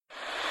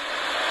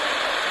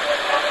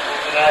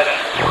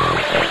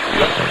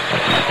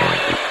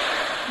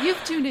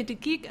tuned into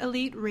Geek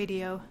Elite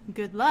Radio.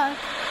 Good luck!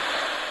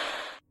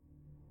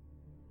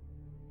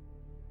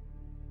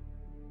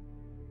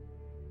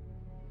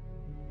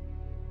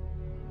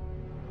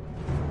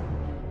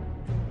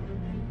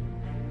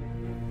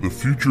 The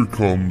future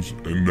comes,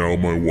 and now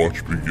my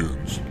watch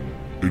begins.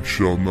 It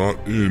shall not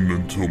end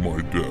until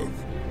my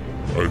death.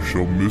 I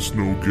shall miss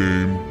no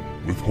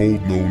game,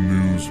 withhold no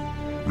news,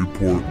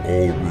 report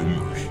all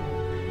rumors.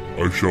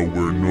 I shall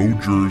wear no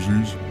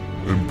jerseys,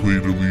 and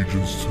plead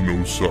allegiance to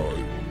no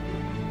side.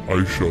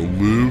 I shall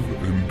live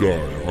and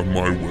die on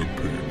my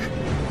webpage.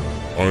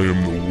 I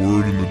am the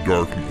word in the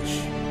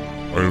darkness.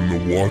 I am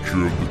the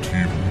watcher of the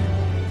TV.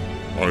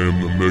 I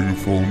am the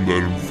megaphone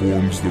that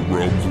informs the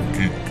realms of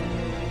geek.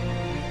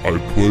 I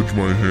pledge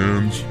my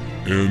hands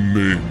and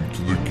name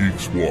to the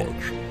Geeks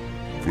Watch,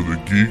 for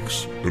the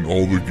geeks and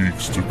all the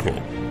geeks to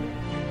come.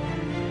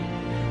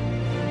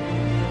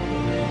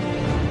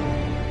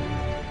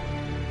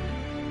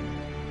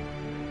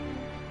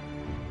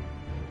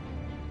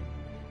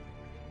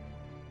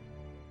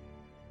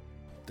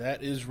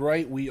 That is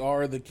right, we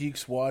are the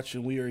Geeks Watch,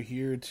 and we are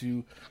here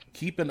to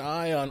keep an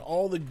eye on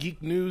all the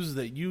geek news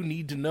that you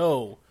need to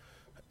know.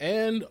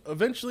 And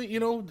eventually, you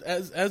know,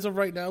 as of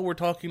right now, we're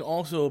talking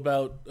also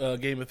about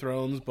Game of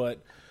Thrones,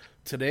 but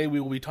today we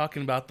will be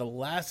talking about the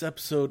last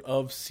episode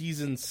of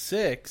Season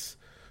 6.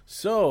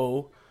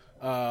 So,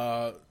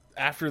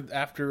 after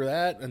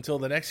that, until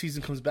the next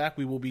season comes back,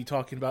 we will be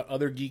talking about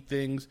other geek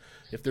things.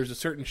 If there's a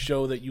certain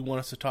show that you want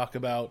us to talk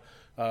about,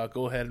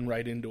 go ahead and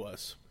write into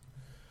us.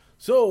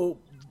 So,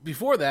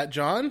 before that,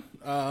 John,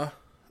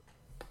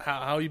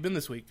 how you been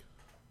this week?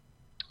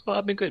 Well,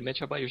 I've been good, Mitch.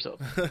 How about yourself?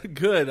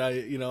 Good.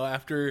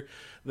 After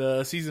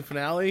the season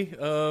finale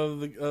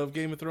of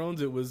Game of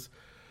Thrones, it was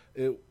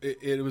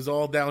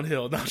all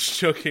downhill. Not just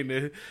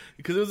joking,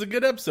 because it was a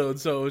good episode.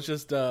 So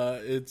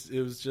it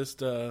was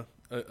just a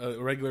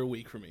regular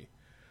week for me.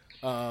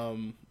 Were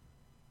you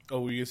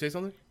gonna say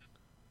something?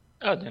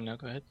 Oh, no,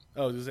 go ahead.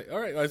 I was gonna say,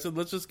 all right. So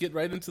let's just get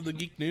right into the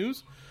geek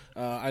news.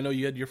 I know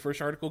you had your first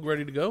article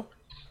ready to go.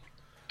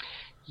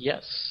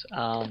 Yes.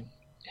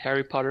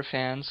 Harry Potter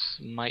fans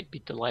might be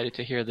delighted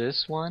to hear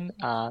this one.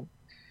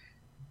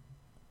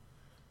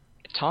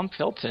 Tom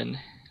Felton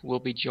will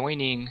be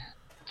joining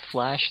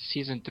Flash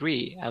Season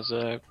 3 as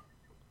a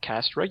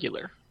cast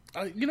regular.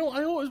 I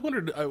always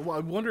wondered. I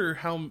wonder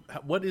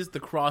what is the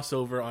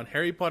crossover on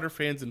Harry Potter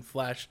fans and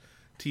Flash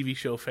TV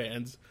show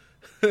fans?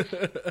 Well,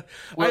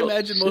 I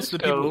imagine most of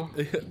the people.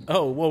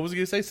 Oh, what was I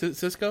going to say?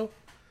 Cisco?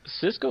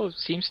 Cisco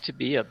seems to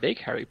be a big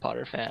Harry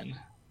Potter fan.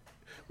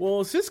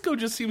 Well, Cisco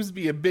just seems to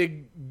be a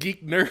big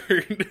geek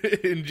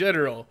nerd in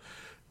general.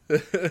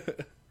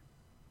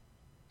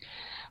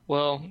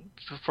 Well,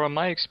 from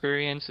my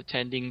experience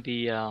attending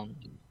the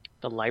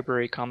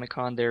library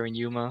Comic-Con there in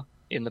Yuma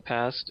in the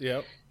past,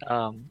 yep.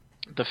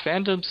 The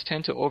fandoms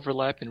tend to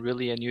overlap in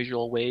really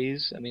unusual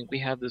ways. I mean, we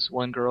have this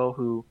one girl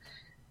who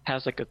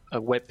has like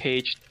a web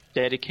page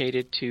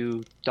dedicated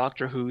to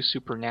Doctor Who,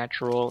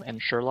 Supernatural,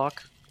 and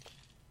Sherlock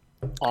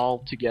all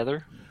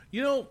together.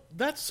 You know,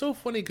 that's so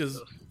funny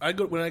because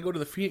when I go to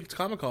the Phoenix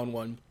Comic-Con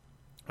one,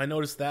 I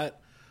noticed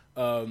that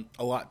a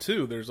lot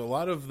too. There's a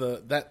lot of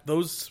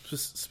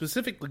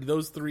specifically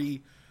those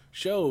three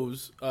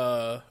shows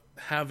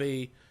have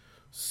a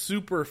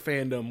super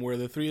fandom where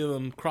the three of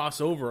them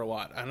cross over a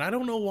lot, and I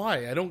don't know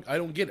why. I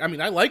don't get it. I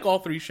mean, I like all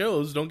three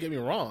shows. Don't get me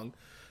wrong,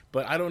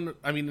 but and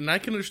I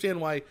can understand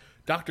why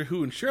Doctor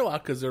Who and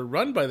Sherlock, because they're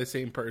run by the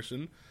same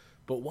person.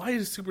 But why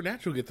does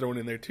Supernatural get thrown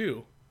in there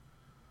too?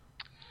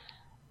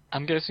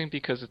 I'm guessing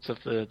because it's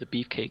of the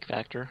beefcake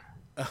factor.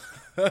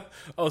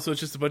 Oh, so it's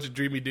just a bunch of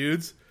dreamy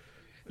dudes?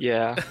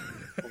 Yeah.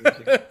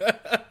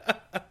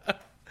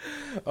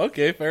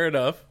 Okay, fair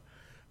enough.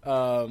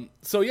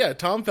 So yeah,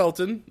 Tom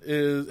Felton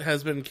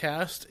has been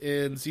cast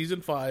in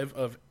season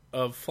 5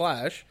 of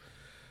Flash,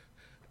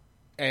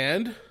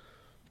 and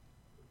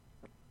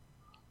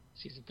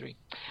season 3.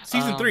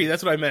 Season 3.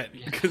 That's what I meant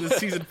because it's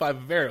season 5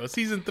 of Arrow.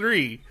 Season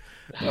 3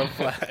 of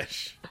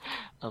Flash.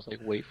 I was like,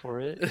 wait for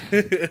it.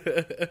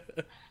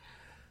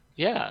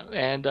 Yeah,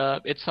 and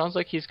it sounds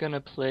like he's going to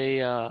play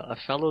a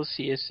fellow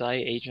CSI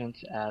agent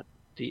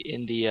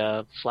in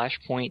the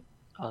Flashpoint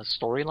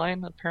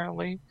storyline,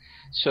 apparently.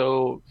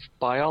 So,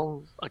 by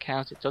all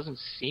accounts, it doesn't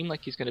seem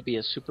like he's going to be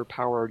a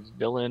super-powered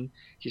villain.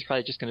 He's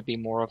probably just going to be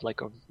more of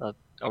like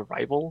a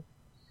rival.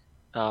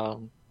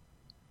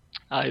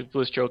 I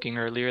was joking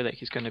earlier that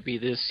he's going to be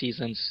this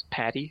season's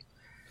Patty.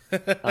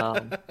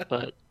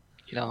 But,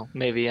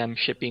 maybe I'm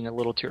shipping a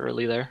little too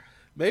early there.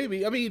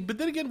 Maybe. I mean, but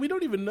then again, we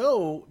don't even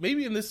know.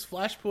 Maybe in this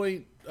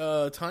Flashpoint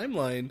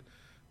timeline,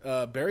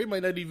 Barry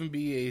might not even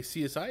be a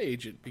CSI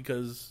agent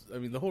because, I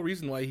mean, the whole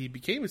reason why he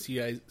became a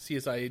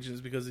CSI agent is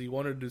because he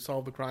wanted to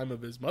solve the crime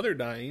of his mother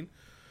dying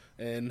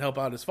and help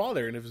out his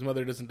father. And if his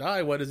mother doesn't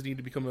die, why does he need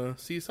to become a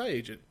CSI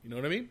agent? You know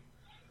what I mean?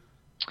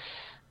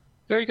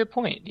 Very good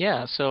point.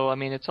 Yeah, so, I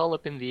mean, it's all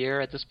up in the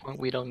air at this point.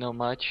 We don't know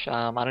much.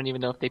 I don't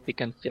even know if they've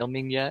begun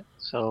filming yet,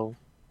 so...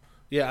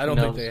 Yeah, I don't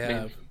think they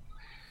have.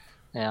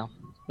 Yeah.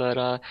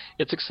 But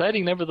it's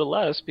exciting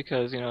nevertheless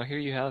because, here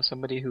you have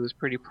somebody who is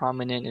pretty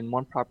prominent in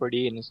one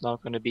property and is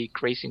not going to be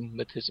gracing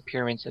with his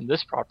appearance in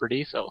this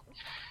property. So,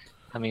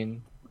 I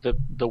mean,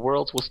 the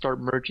worlds will start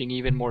merging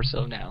even more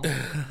so now.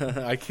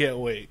 I can't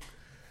wait.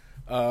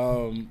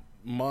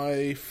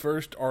 My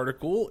first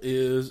article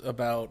is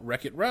about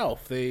Wreck-It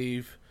Ralph.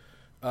 They've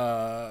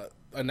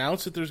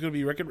announced that there's going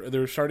to be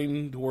they're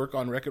starting to work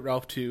on Wreck-It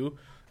Ralph 2,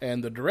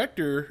 and the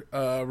director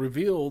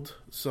revealed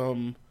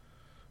some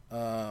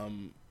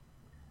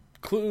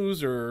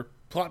clues or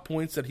plot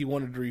points that he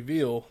wanted to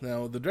reveal.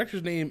 Now, the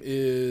director's name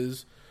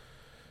is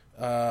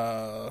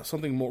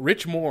something more,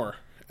 Rich Moore,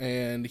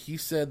 and he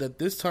said that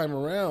this time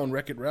around,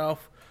 Wreck-It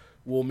Ralph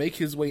will make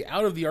his way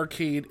out of the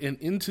arcade and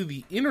into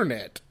the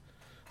internet.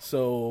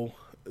 So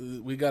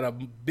we got a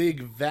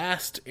big,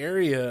 vast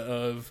area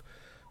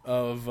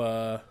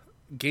of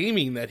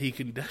gaming that he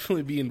can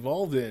definitely be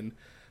involved in.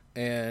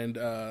 And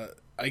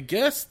I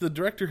guess the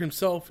director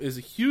himself is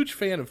a huge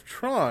fan of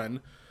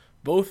Tron,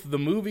 both the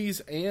movies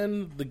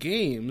and the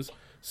games.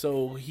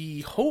 So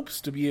he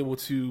hopes to be able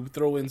to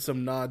throw in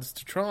some nods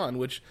to Tron,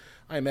 which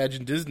I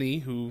imagine Disney,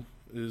 who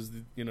is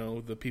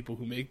the people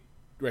who make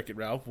Wreck-It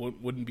Ralph,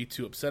 wouldn't be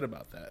too upset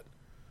about that.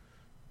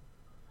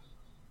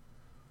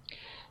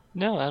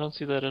 No, I don't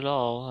see that at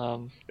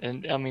all.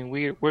 And I mean,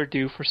 we're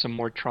due for some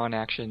more Tron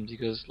action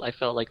because I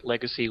felt like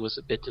Legacy was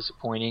a bit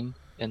disappointing,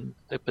 and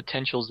the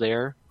potential's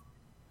there.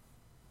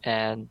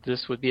 And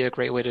this would be a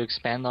great way to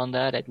expand on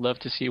that. I'd love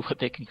to see what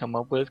they can come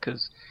up with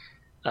because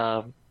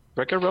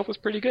Wreck-It Ralph was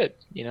pretty good.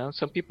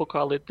 Some people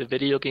call it the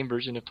video game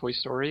version of Toy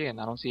Story,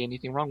 and I don't see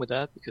anything wrong with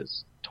that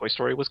because Toy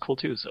Story was cool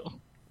too. So.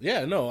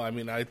 Yeah, no, I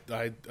mean, I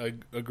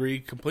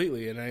agree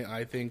completely, and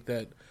I think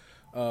that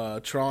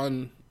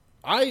Tron.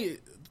 I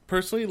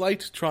personally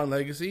liked Tron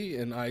Legacy,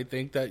 and I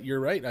think that you're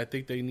right. I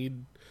think they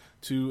need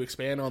to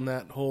expand on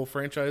that whole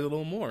franchise a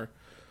little more.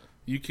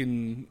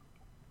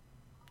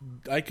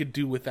 I could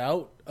do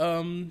without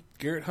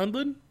Garrett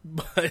Hedlund,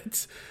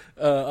 but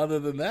other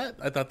than that,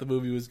 I thought the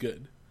movie was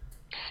good.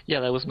 Yeah,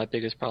 that was my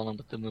biggest problem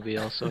with the movie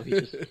also. He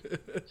just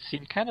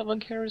seemed kind of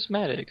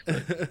uncharismatic,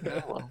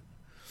 but well,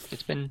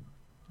 it's been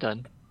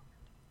done.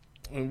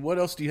 And what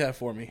else do you have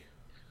for me?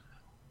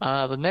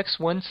 The next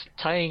one's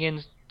tying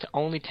in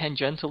only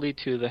tangentially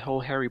to the whole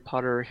Harry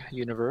Potter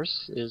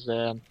universe is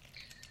the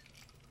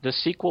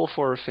sequel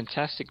for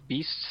Fantastic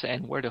Beasts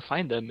and Where to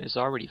Find Them is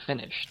already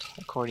finished,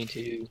 according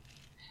to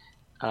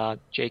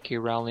J.K.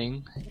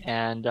 Rowling,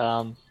 and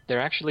they're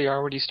actually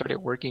already started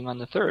working on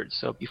the third.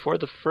 So before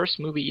the first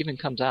movie even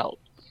comes out,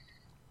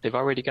 they've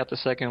already got the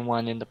second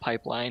one in the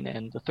pipeline,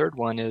 and the third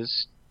one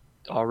is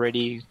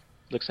already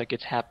looks like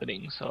it's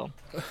happening. So,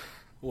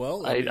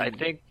 well, I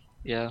think.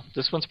 Yeah,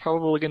 this one's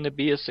probably going to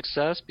be a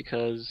success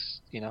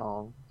because,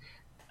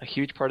 a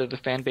huge part of the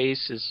fan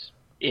base is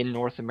in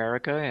North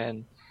America,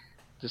 and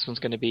this one's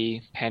going to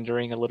be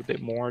pandering a little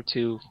bit more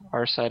to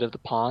our side of the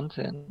pond.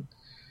 And,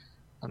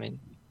 I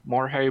mean,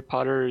 more Harry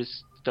Potter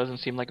doesn't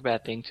seem like a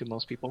bad thing to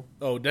most people.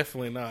 Oh,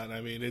 definitely not.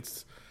 I mean,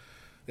 it's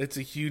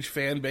a huge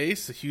fan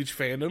base, a huge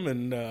fandom,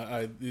 and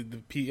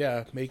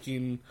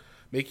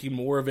making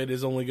more of it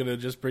is only going to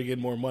just bring in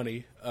more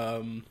money.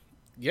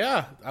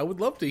 Yeah, I would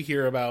love to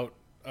hear about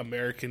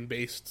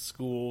American-based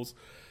schools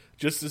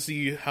just to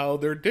see how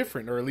they're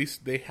different, or at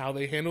least how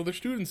they handle their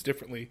students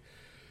differently.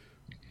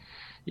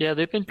 Yeah,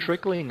 they've been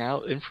trickling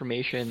out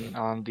information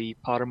on the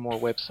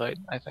Pottermore website,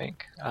 I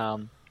think,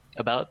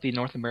 about the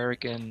North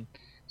American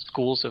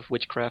schools of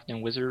witchcraft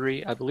and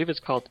wizardry. I believe it's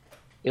called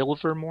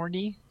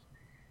Ilvermorny.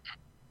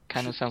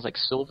 Kind of sounds like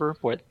silver,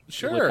 but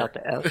sure, without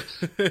the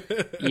S.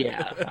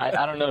 Yeah,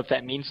 I don't know if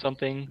that means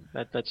something.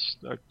 That's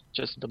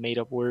just the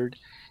made-up word.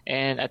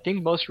 And I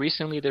think most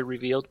recently they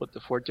revealed what the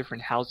 4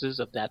 different houses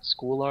of that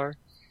school are.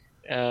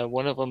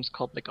 One of them's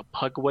called like a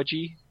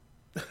Pugwudgie,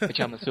 which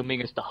I'm assuming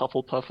is the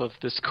Hufflepuff of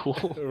the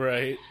school.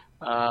 Right.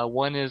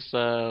 One is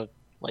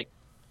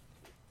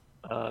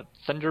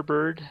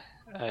Thunderbird,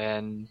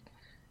 and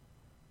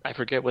I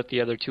forget what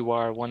the other 2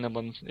 are. One of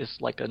them is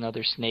like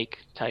another snake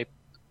type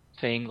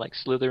thing, like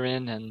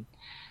Slytherin, and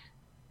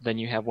then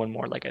you have one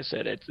more. Like I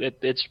said,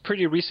 it's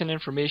pretty recent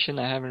information.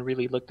 I haven't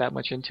really looked that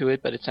much into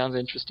it, but it sounds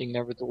interesting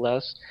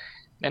nevertheless.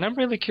 And I'm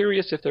really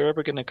curious if they're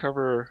ever going to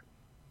cover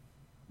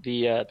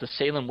the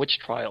Salem witch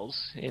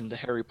trials in the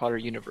Harry Potter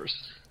universe.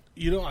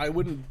 I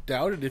wouldn't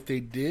doubt it if they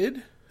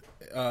did,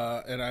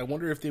 and I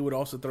wonder if they would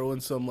also throw in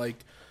some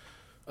like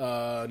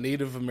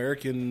Native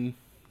American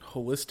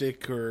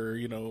holistic or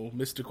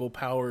mystical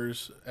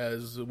powers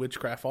as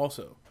witchcraft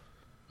also.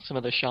 Some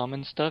of the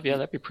shaman stuff, yeah,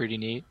 that'd be pretty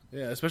neat.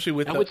 Yeah, especially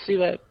with I would see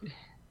that.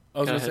 I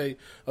was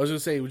gonna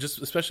say,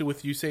 just especially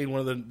with you saying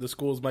one of the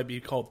schools might be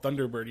called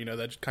Thunderbird.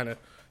 That kind of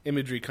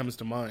imagery comes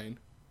to mind.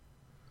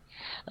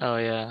 Oh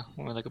yeah,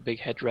 or like a big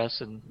headdress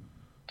and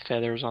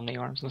feathers on the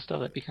arms and stuff.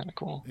 That'd be kind of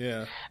cool.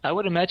 Yeah, I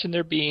would imagine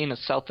there being a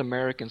South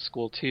American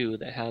school too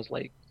that has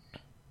like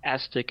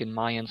Aztec and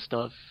Mayan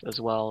stuff as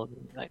well.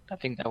 I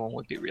think that one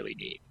would be really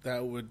neat.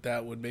 That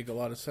would make a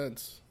lot of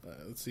sense.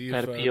 Let's see if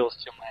that appeals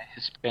to my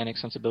Hispanic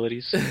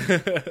sensibilities.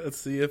 Let's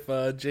see if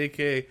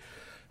J.K.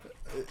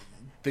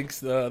 thinks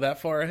that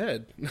far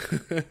ahead.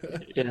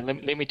 Yeah,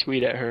 let me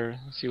tweet at her,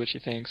 see what she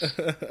thinks.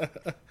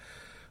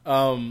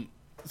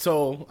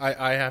 So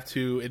I have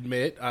to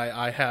admit,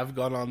 I have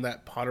gone on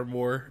that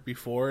Pottermore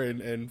before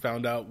and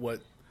found out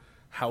what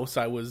house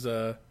I was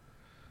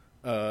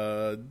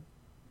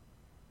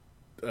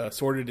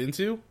sorted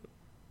into.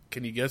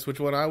 Can you guess which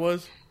one I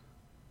was?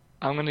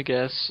 I'm gonna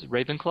guess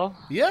Ravenclaw.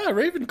 Yeah,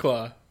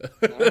 Ravenclaw.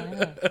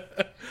 Yeah.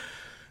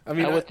 I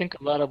mean, I would think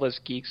a lot of us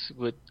geeks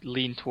would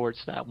lean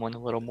towards that one a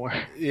little more.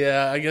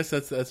 Yeah, I guess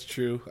that's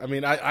true. I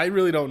mean, I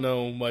really don't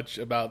know much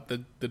about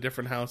the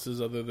different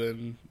houses other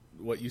than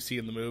what you see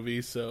in the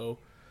movie, so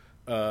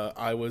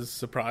I was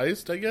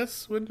surprised, I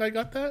guess, when I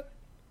got that.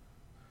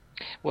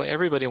 Well,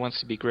 everybody wants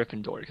to be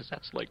Gryffindor because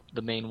that's like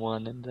the main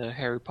one in the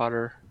Harry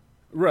Potter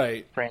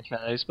Right.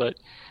 franchise. But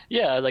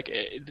yeah, like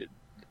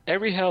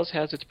every house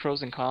has its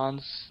pros and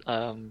cons,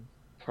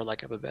 for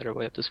lack of a better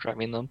way of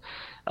describing them.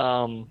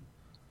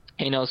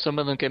 Some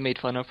of them get made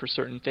fun of for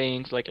certain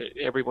things. Like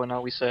everyone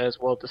always says,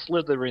 well, the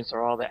Slytherins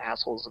are all the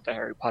assholes of the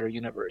Harry Potter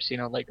universe.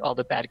 Like all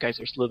the bad guys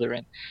are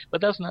Slytherin. But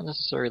that's not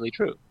necessarily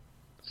true.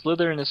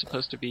 Slytherin is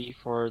supposed to be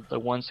for the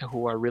ones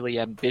who are really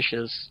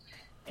ambitious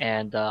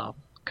and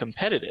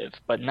competitive,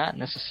 but not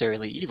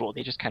necessarily evil.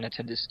 They just kind of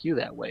tend to skew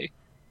that way.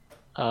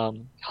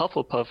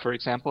 Hufflepuff, for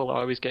example,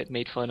 always get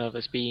made fun of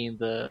as being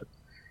the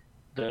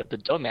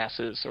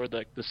dumbasses or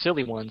the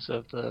silly ones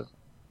of the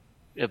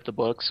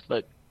books,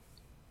 but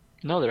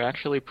no, they're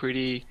actually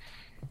pretty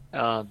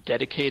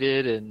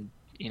dedicated and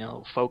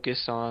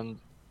focused on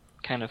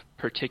kind of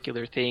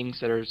particular things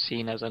that are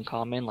seen as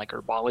uncommon, like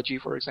herbology,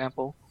 for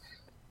example.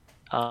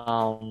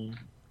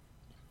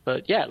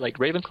 But yeah, like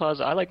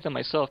Ravenclaws, I like them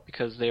myself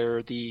because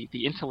they're the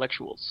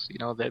intellectuals.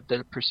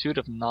 The pursuit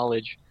of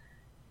knowledge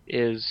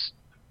is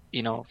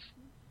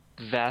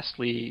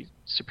vastly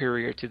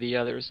superior to the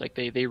others. Like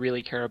they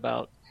really care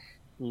about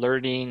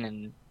learning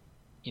and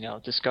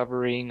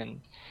discovering,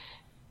 and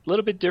a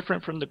little bit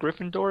different from the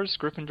Gryffindors.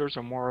 Gryffindors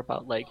are more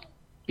about like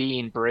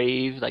being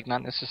brave, like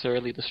not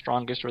necessarily the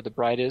strongest or the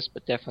brightest,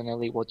 but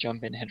definitely will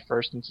jump in head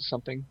first into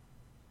something.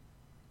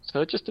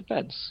 So it just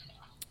depends.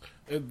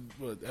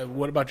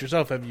 What about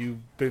yourself? Have you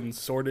been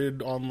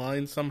sorted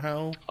online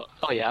somehow?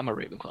 Oh yeah, I'm a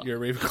Ravenclaw.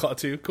 You're a Ravenclaw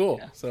too? Cool.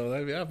 Yeah. So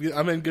yeah,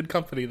 I'm in good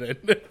company then.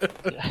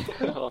 Yeah.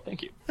 Well,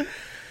 thank you.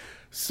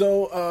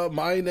 So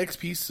my next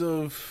piece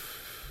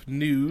of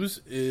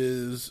news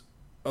is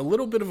a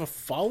little bit of a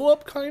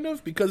follow-up, kind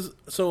of, because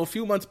a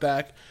few months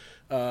back,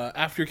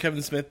 after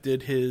Kevin Smith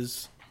did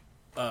his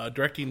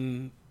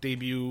directing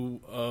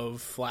debut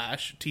of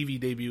Flash, TV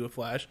debut of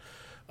Flash,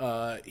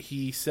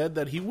 he said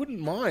that he wouldn't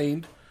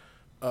mind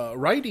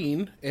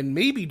writing and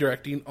maybe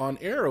directing on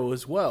Arrow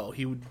as well.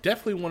 He would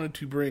definitely wanted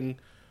to bring.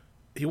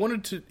 He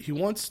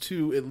wants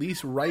to at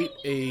least write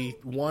a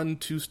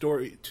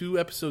 2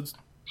 episodes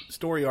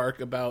story arc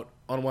about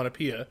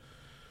Onomatopoeia.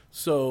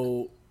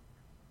 So,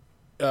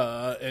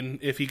 and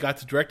if he got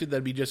to direct it,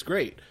 that'd be just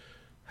great.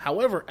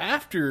 However,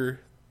 after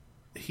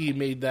he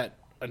made that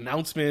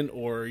announcement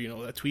or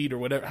a tweet or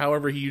whatever,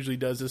 however he usually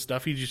does this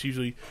stuff, he just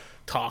usually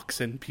talks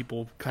and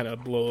people kind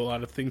of blow a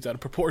lot of things out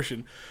of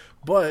proportion.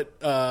 But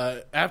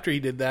after he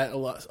did that,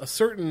 a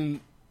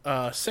certain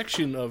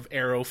section of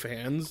Arrow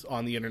fans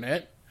on the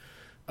internet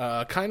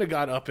kind of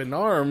got up in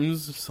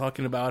arms,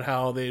 talking about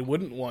how they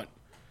wouldn't want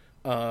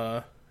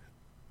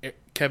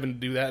Kevin to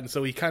do that, and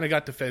so he kind of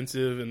got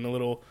defensive and a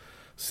little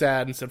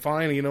sad and said,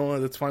 "Fine,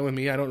 that's fine with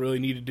me. I don't really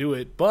need to do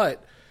it."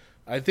 But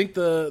I think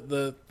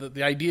the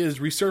idea is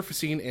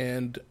resurfacing,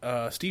 and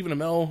Stephen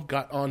Amell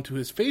got onto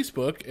his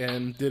Facebook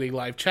and did a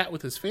live chat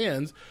with his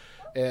fans.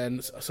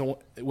 And so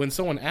when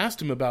someone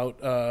asked him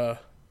about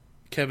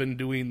Kevin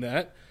doing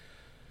that,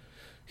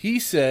 he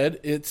said,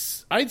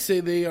 I'd say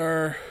they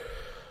are,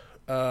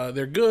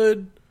 they're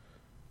good.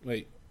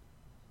 Wait.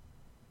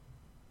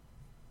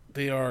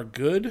 They are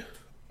good.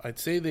 I'd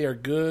say they are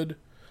good.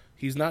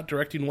 He's not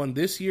directing one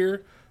this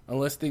year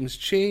unless things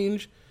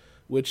change,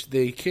 which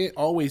they can't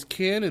always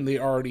can, and they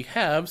already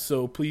have.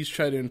 So please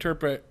try to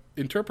interpret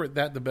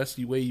that the best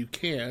way you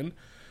can.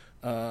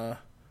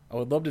 I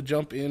would love to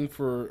jump in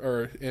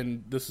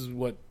and this is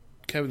what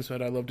Kevin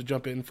said, I'd love to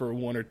jump in for a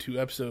 1 or 2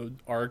 episode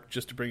arc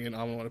just to bring an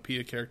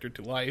Onomatopoeia character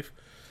to life.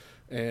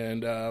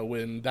 And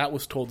when that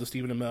was told to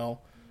Stephen Amell,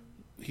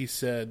 he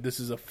said, "This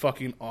is a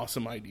fucking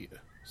awesome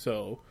idea."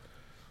 So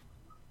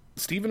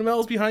Stephen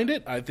Amell's behind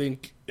it. I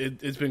think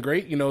it's been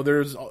great.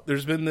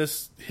 There's been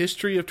this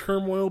history of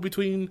turmoil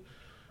between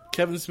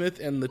Kevin Smith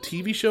and the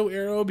TV show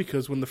Arrow,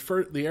 because when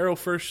the Arrow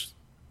first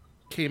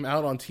came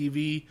out on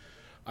TV,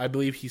 I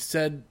believe he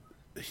said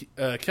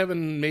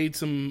Kevin made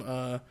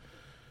some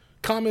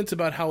comments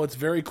about how it's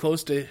very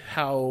close to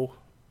how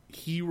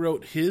he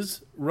wrote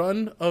his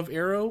run of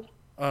Arrow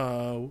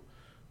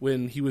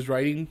when he was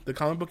writing the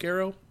comic book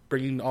Arrow,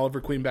 bringing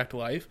Oliver Queen back to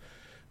life.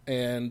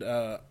 And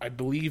I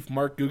believe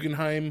Mark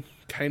Guggenheim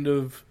kind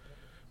of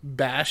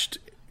bashed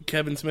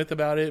Kevin Smith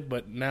about it,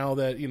 but now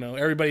that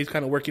everybody's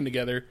kind of working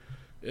together,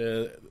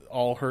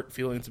 all hurt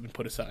feelings have been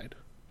put aside.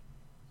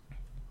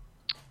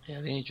 Yeah,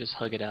 they need to just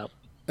hug it out.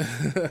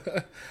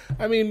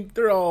 I mean,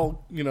 they're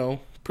all,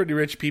 pretty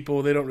rich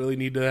people. They don't really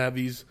need to have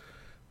these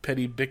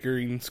petty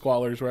bickering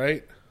squalors,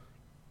 right?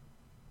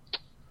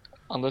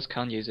 Unless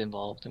Kanye's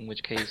involved, in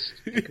which case,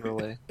 take her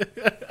away.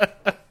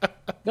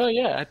 No,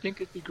 yeah, I think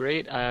it'd be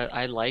great.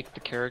 I like the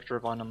character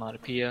of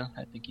Onomatopoeia.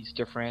 I think he's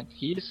different.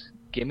 He's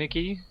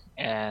gimmicky,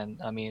 and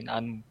I mean,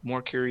 I'm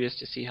more curious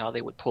to see how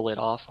they would pull it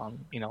off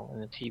on, in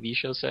a TV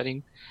show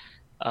setting.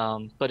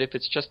 But if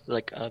it's just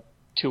like a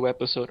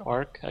 2-episode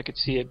arc, I could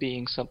see it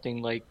being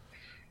something like,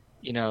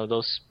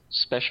 those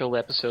special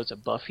episodes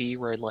of Buffy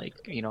where like,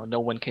 no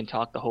one can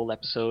talk the whole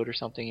episode or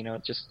something.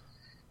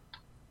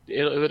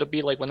 It'll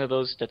be like one of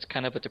those that's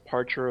kind of a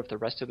departure of the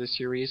rest of the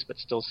series, but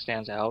still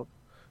stands out.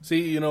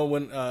 See,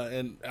 when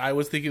and I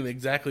was thinking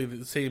exactly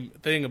the same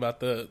thing about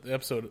the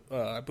episode.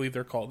 I believe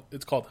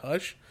it's called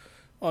Hush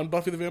on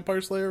Buffy the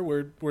Vampire Slayer,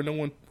 where no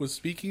one was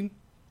speaking.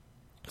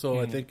 So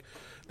I think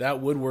that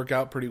would work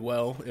out pretty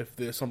well if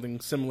there's something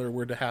similar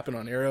were to happen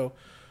on Arrow.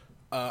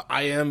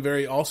 I am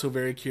also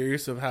very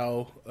curious of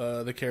how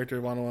the character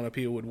of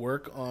Onomatopoeia would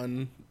work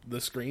on the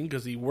screen,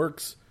 because he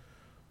works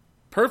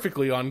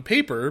perfectly on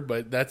paper,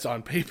 but that's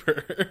on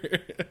paper.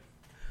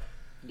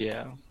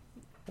 Yeah.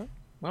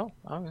 Well,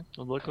 I'm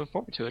looking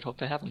forward to it. Hope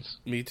that happens.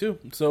 Me too.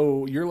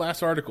 So, your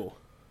last article.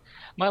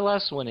 My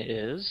last one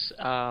is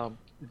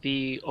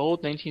the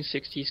old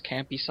 1960s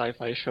campy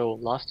sci-fi show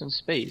Lost in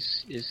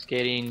Space is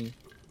getting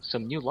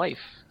some new life.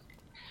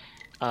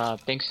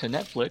 Thanks to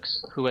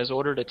Netflix, who has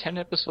ordered a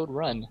 10-episode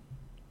run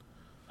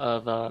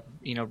of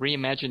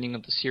reimagining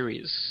of the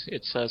series.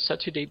 It's set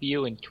to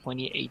debut in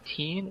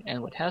 2018,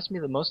 and what has me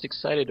the most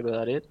excited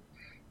about it,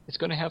 it's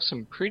going to have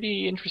some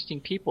pretty interesting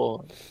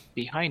people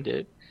behind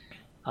it,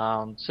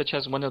 such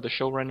as one of the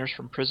showrunners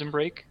from Prison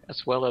Break,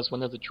 as well as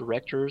one of the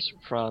directors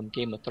from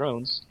Game of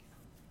Thrones.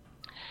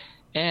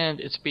 And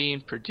it's being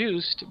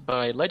produced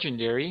by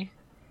Legendary,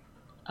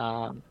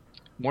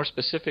 more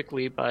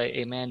specifically by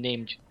a man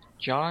named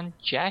John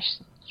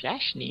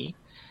Jashny,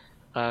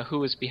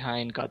 who is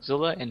behind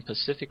Godzilla and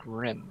Pacific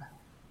Rim.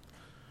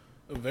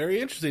 Very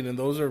interesting, and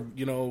those are,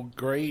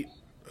 great.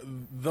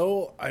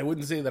 Though I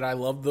wouldn't say that I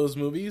loved those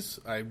movies.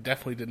 I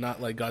definitely did not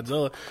like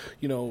Godzilla.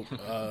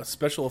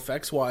 Special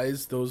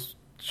effects-wise, those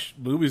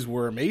movies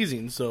were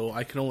amazing, so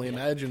I can only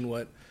imagine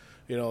what,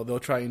 they'll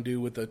try and do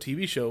with the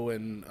TV show,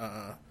 and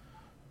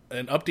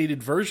an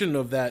updated version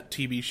of that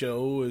TV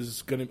show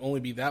is going to only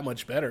be that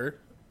much better.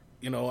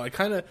 I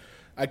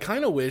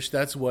kind of wish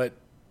that's what,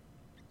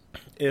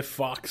 if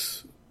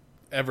Fox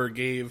ever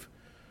gave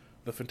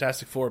the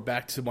Fantastic Four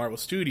back to Marvel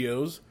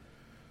Studios,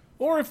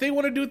 or if they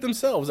want to do it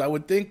themselves, I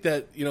would think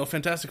that,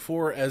 Fantastic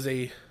Four as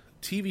a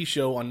TV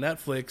show on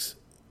Netflix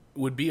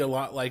would be a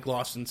lot like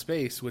Lost in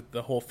Space, with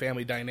the whole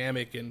family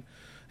dynamic and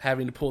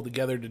having to pull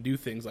together to do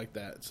things like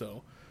that.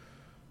 So,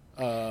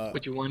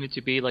 would you want it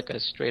to be like a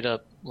straight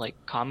up like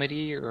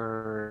comedy,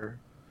 or?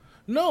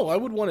 No, I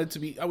would want it to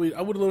be. I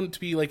would want it to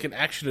be like an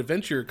action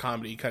adventure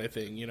comedy kind of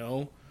thing,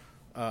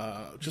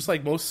 just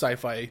like most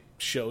sci-fi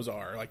shows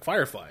are, like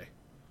Firefly.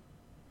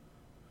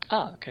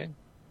 Ah, okay.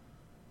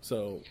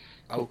 So,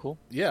 cool.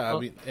 Yeah, well, I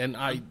mean, and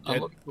I'm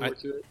looking forward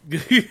to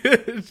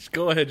it.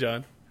 Go ahead,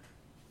 John.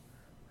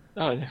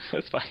 Oh,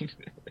 that's fine.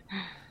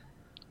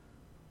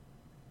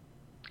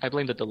 I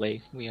blame the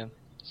delay. We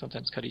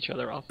sometimes cut each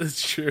other off.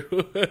 That's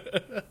true.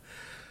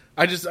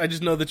 I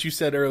just know that you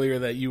said earlier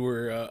that you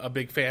were a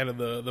big fan of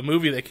the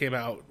movie that came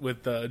out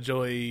with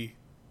Joey.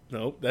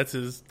 Nope, that's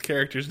his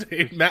character's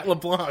name, Matt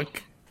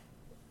LeBlanc.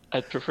 I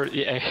prefer.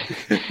 Yeah,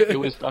 it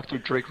was Dr.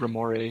 Drake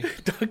Ramore.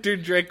 Dr.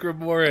 Drake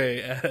Ramore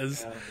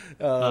as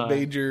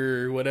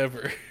Major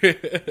whatever.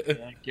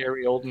 Yeah,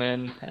 Gary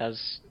Oldman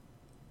as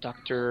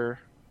Dr.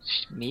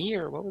 Smee,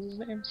 or what was his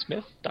name?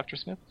 Smith? Dr.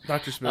 Smith?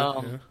 Dr. Smith,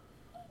 yeah.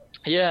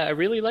 Yeah, I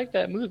really liked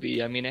that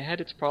movie. I mean, it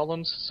had its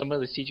problems. Some of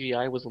the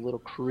CGI was a little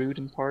crude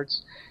in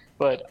parts.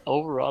 But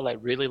overall, I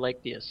really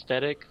liked the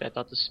aesthetic. I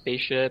thought the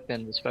spaceship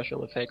and the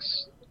special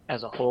effects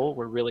as a whole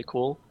were really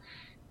cool.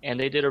 And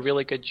they did a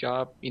really good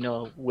job,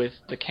 with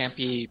the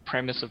campy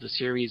premise of the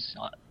series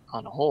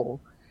on a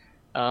whole.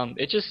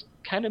 It just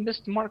kind of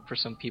missed the mark for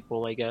some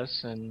people, I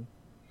guess. And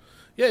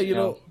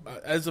yeah,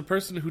 as a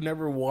person who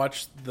never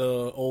watched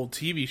the old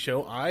TV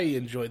show, I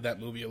enjoyed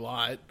that movie a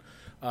lot.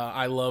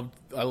 I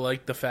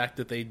liked the fact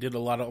that they did a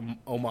lot of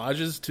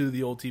homages to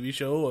the old TV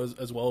show,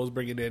 as well as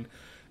bringing in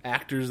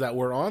actors that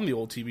were on the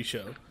old TV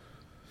show.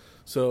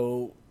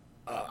 So,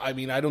 I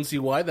mean, I don't see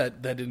why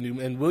that didn't do.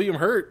 And William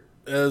Hurt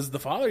as the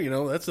father,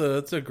 that's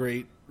a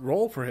great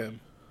role for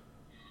him.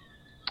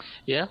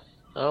 Yeah,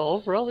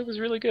 overall it was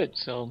really good.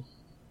 So,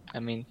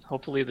 I mean,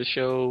 hopefully the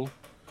show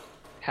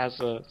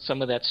has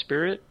some of that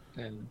spirit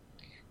and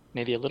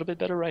maybe a little bit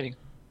better writing.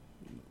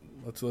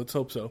 Let's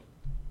hope so.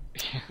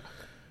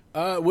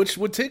 Which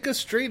would take us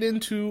straight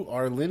into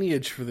our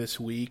lineage for this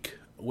week,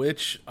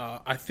 which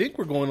I think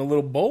we're going a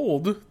little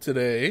bold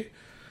today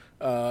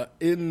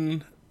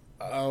in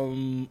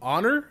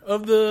honor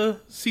of the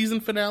season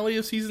finale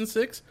of Season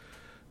 6.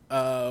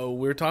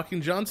 We're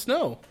talking Jon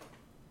Snow.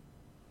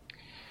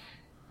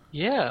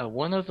 Yeah,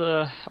 one of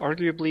the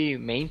arguably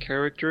main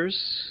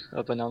characters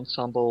of an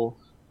ensemble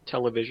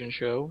television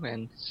show,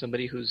 and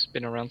somebody who's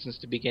been around since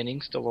the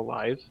beginning, still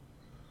alive.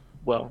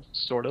 Well,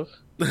 sort of.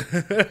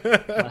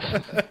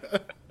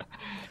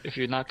 If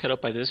you're not caught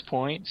up by this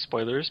point,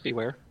 spoilers,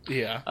 beware.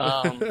 Yeah.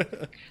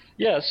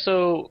 Yeah,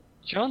 so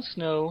Jon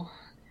Snow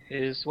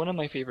is one of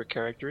my favorite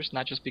characters,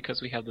 not just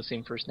because we have the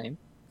same first name.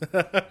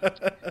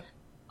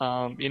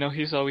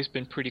 He's always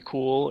been pretty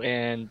cool,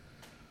 and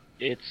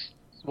it's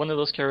one of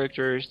those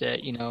characters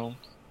that, you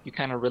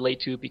kind of relate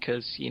to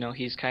because,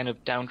 he's kind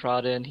of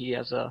downtrodden. He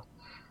has a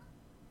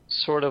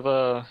sort of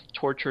a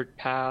tortured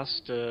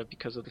past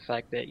because of the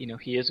fact that,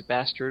 he is a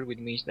bastard, which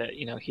means that,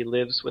 he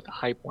lives with a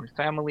highborn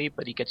family,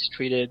 but he gets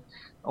treated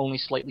only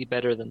slightly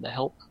better than the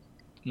help,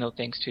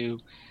 thanks to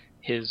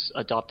his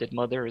adopted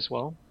mother as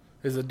well.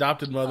 His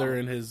adopted mother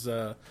and his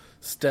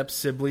step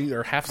sibling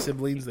or half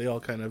siblings, they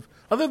all kind of,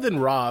 other than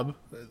Robb,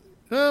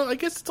 I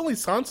guess it's only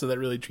Sansa that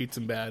really treats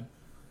him bad.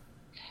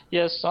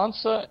 Yeah,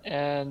 Sansa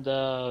and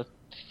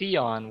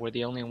Theon were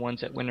the only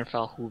ones at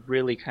Winterfell who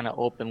really kind of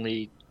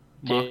openly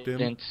mocked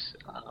him.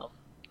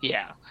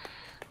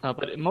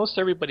 But most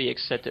everybody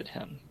accepted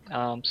him.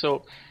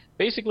 So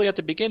basically at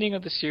the beginning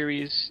of the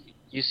series,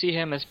 you see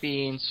him as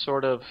being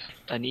sort of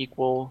an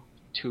equal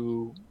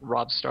to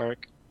Robb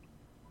Stark.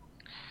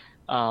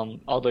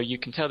 Although you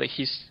can tell that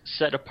he's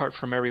set apart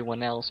from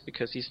everyone else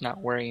because he's not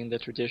wearing the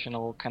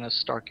traditional kind of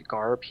Stark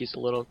garb. He's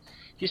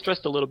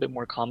dressed a little bit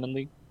more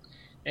commonly.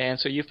 And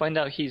so you find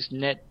out he's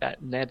Ned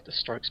the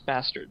Stark's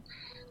bastard.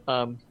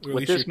 Or at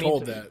least you're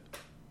told that.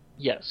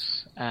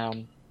 Yes.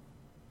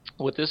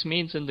 What this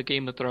means in the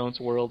Game of Thrones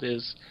world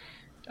is,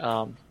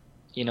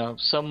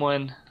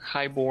 someone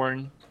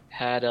highborn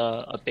had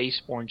a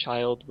baseborn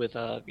child with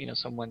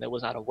someone that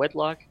was out of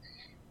wedlock,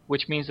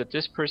 which means that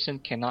this person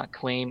cannot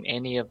claim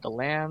any of the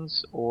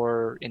lands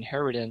or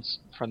inheritance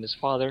from his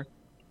father.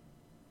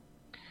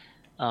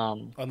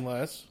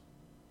 Unless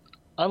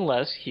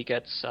he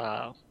gets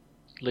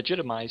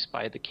legitimized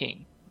by the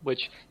king,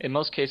 which in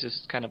most cases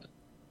is kind of a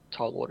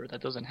tall order.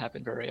 That doesn't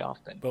happen very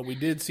often. But we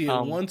did see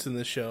it once in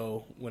the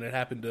show when it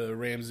happened to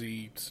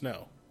Ramsay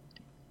Snow.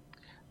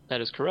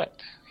 That is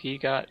correct. He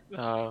got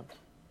what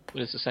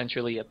is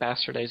essentially a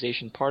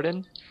bastardization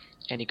pardon,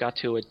 and he got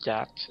to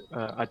adopt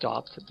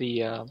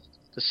the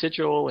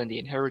sigil and the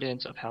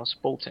inheritance of House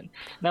Bolton.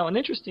 Now, an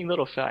interesting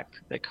little fact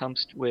that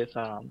comes with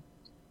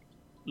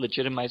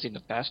legitimizing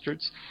of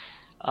bastards,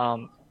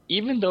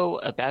 even though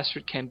a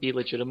bastard can be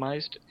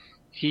legitimized,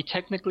 he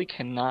technically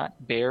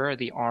cannot bear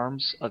the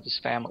arms of his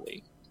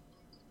family.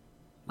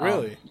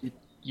 Really?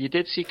 You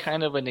did see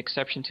kind of an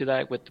exception to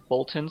that with the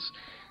Boltons.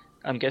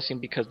 I'm guessing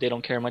because they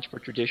don't care much for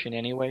tradition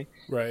anyway.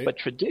 Right. But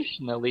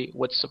traditionally,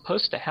 what's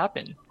supposed to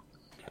happen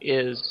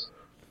is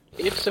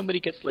if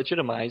somebody gets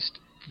legitimized,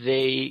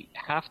 they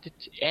have to,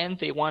 and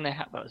they want to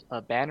have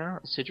a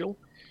banner, a sigil.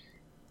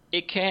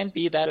 It can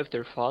be that of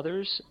their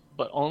fathers,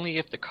 but only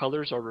if the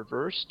colors are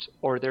reversed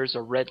or there's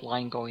a red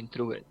line going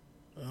through it.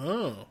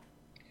 Oh.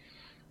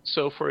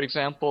 So, for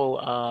example,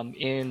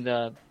 in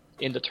the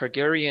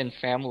Targaryen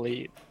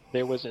family,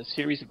 there was a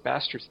series of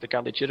bastards that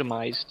got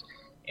legitimized,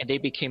 and they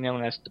became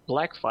known as the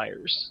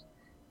Blackfyres.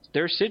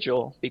 Their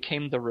sigil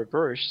became the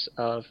reverse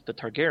of the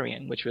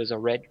Targaryen, which was a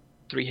red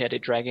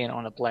three-headed dragon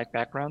on a black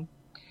background.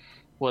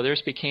 Well,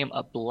 theirs became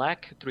a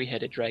black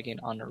three-headed dragon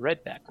on a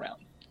red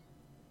background.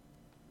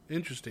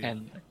 Interesting.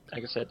 And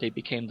like I said, they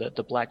became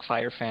the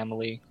Blackfyre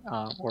family,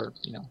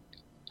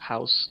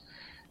 house.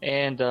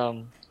 And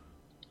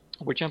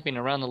we're jumping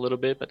around a little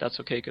bit, but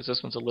that's okay because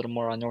this one's a little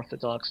more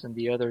unorthodox than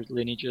the other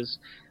lineages.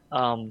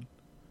 Towards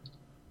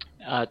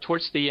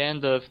the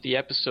end of the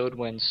episode,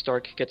 when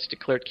Stark gets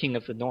declared King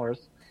of the North,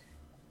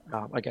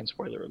 again,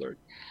 spoiler alert,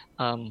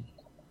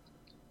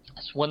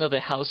 it's one of the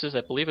houses,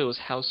 I believe it was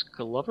House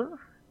Glover,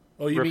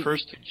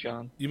 refers to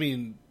Jon. You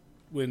mean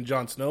when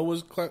Jon Snow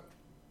was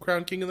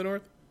crowned King of the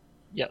North?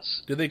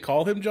 Yes. Did they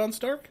call him Jon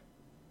Stark?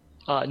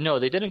 No,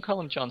 they didn't call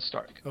him Jon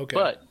Stark. Okay.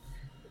 But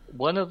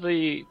one of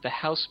the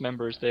house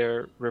members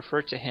there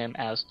referred to him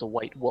as the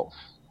White Wolf.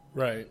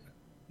 Right.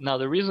 Now,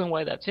 the reason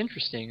why that's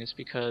interesting is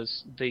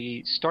because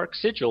the Stark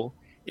sigil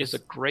is a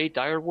gray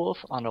direwolf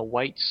on a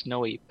white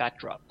snowy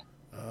backdrop.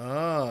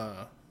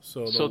 Ah.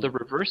 So the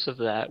reverse of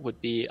that would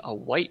be a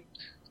white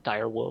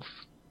direwolf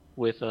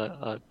with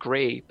a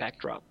gray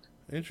backdrop.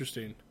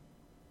 Interesting.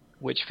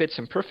 Which fits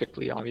him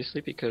perfectly,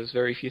 obviously, because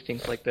very few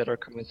things like that are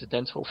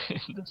coincidental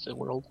in this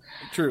world.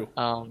 True.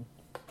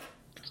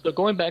 So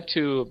going back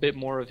to a bit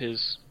more of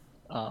his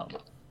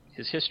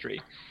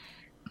history,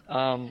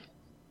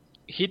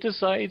 he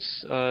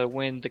decides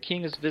when the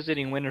king is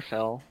visiting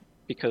Winterfell,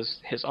 because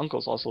his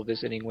uncle's also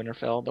visiting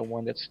Winterfell, the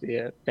one that's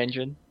the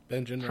Benjen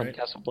from right.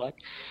 Castle Black,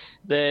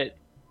 that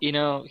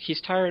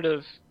he's tired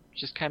of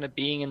just kind of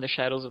being in the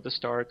shadows of the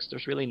Starks.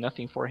 There's really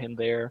nothing for him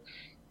there.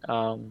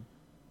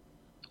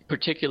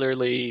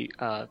 Particularly,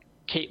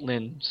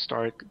 Catelyn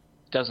Stark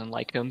doesn't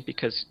like him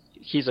because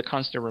he's a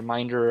constant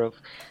reminder of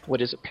what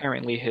is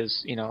apparently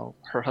his,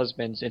 her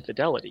husband's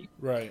infidelity.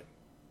 Right.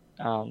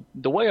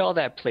 The way all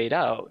that played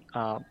out,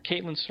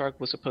 Catelyn Stark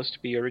was supposed to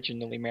be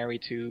originally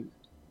married to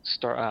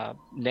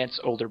Ned's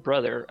older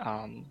brother,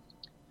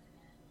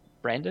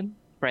 Brandon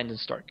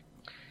Stark.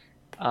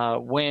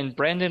 When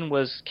Brandon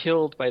was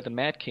killed by the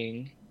Mad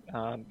King,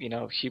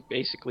 she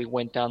basically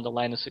went down the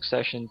line of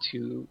succession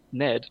to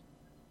Ned.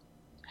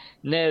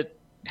 Ned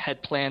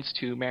had plans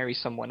to marry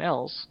someone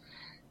else.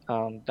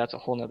 That's a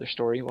whole nother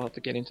story we'll have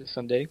to get into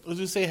someday. I was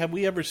going to say, have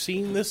we ever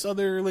seen this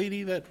other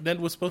lady that Ned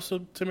was supposed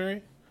to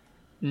marry?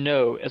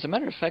 No. As a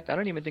matter of fact, I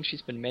don't even think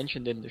she's been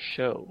mentioned in the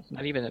show,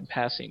 not even in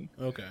passing.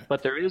 Okay.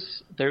 But there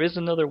is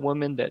another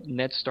woman that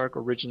Ned Stark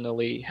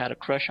originally had a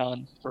crush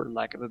on, for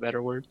lack of a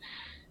better word,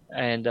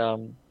 and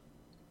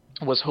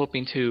was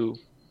hoping to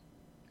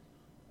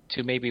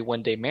maybe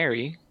one day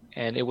marry,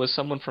 and it was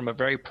someone from a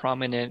very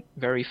prominent,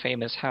 very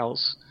famous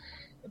house.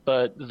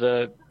 But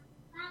the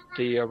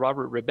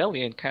Robert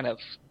Rebellion kind of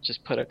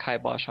just put a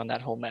kibosh on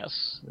that whole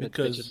mess.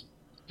 Because it just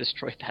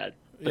destroyed that.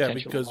 Yeah,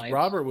 because alliance.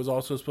 Robert was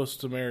also supposed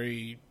to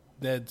marry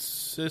Ned's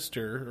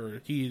sister,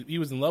 or he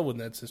was in love with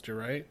Ned's sister,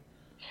 right?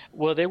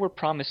 Well, they were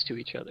promised to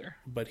each other.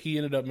 But he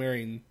ended up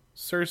marrying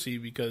Cersei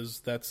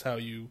because that's how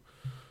you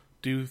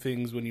do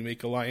things when you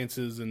make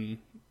alliances and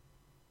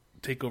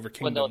take over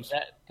kingdoms.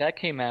 Well, no, that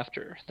came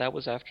after. That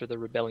was after the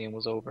rebellion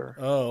was over.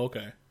 Oh,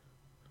 okay.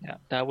 Yeah,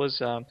 that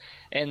was,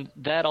 and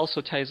that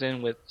also ties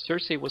in with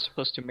Cersei was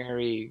supposed to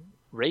marry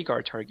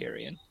Rhaegar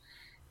Targaryen,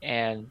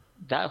 and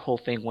that whole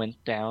thing went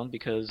down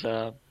because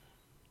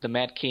the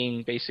Mad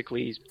King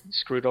basically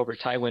screwed over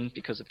Tywin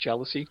because of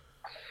jealousy,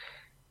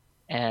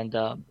 and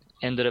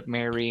ended up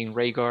marrying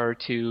Rhaegar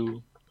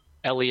to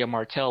Elia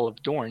Martell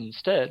of Dorne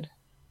instead.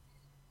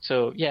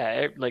 So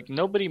yeah, like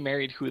nobody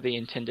married who they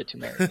intended to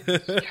marry.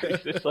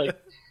 It's like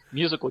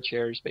musical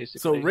chairs,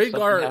 basically. So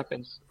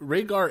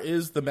Rhaegar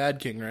is the Mad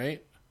King,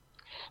 right?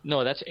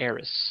 No, that's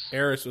Aerys.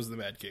 Aerys was the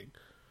Mad King.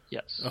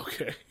 Yes.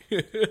 Okay.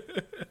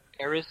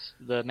 Aerys,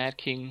 the Mad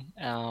King,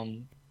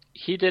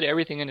 he did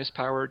everything in his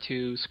power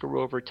to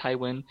screw over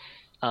Tywin.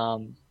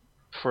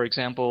 For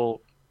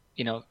example,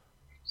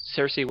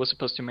 Cersei was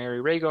supposed to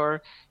marry Rhaegar.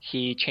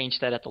 He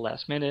changed that at the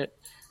last minute.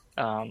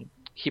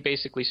 He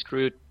basically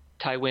screwed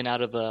Tywin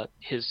out of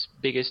his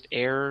biggest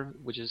heir,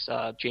 which is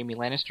Jaime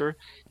Lannister,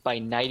 by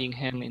knighting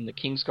him in the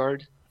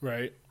Kingsguard.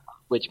 Right.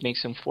 Which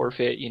makes him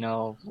forfeit,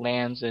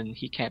 lands, and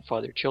he can't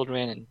father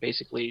children, and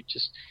basically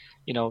just,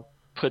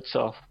 puts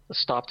a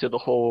stop to the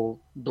whole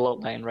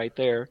bloodline right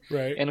there.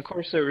 Right. And of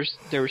course there was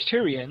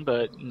Tyrion,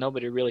 but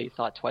nobody really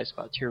thought twice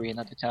about Tyrion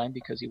at the time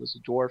because he was a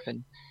dwarf,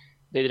 and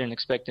they didn't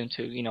expect him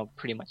to,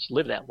 pretty much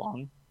live that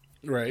long.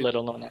 Right. Let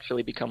alone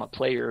actually become a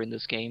player in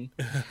this game.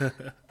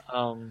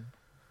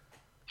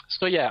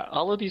 So yeah,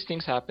 all of these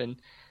things happen.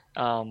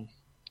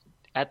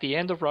 At the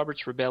end of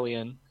Robert's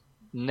Rebellion,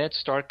 Ned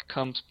Stark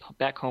comes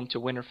back home to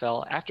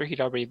Winterfell after he'd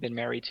already been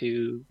married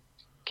to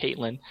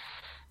Catelyn,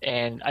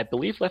 and I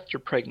believe left her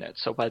pregnant.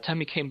 So by the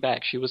time he came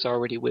back, she was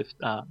already with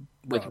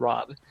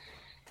Robb,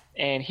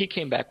 and he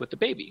came back with the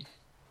baby,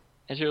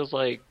 and she was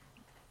like,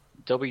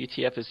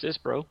 "WTF is this,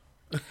 bro?"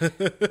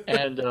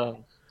 And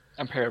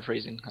I'm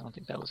paraphrasing. I don't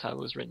think that was how it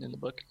was written in the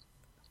book,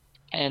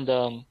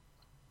 and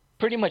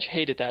pretty much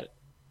hated that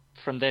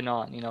from then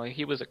on.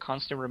 He was a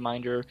constant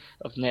reminder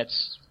of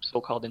Ned's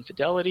so-called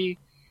infidelity.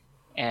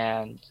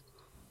 And,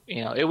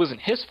 it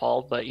wasn't his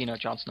fault, but,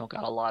 Jon Snow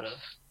got a lot of,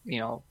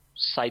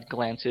 side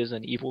glances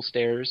and evil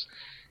stares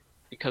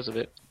because of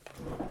it.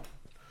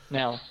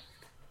 Now,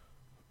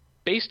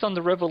 based on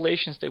the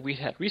revelations that we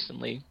had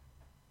recently,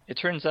 it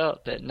turns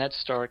out that Ned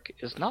Stark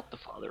is not the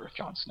father of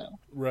Jon Snow.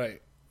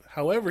 Right.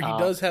 However, he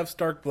does have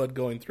Stark blood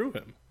going through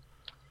him.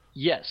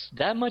 Yes,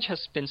 that much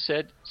has been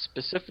said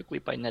specifically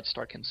by Ned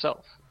Stark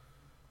himself.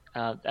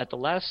 At the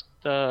last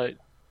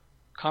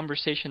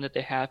conversation that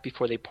they have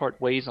before they part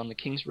ways on the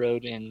King's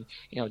Road, and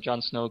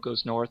Jon Snow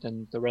goes north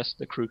and the rest of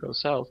the crew goes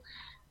south,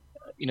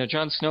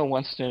 Jon Snow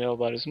wants to know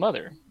about his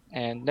mother,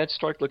 and Ned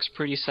Stark looks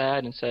pretty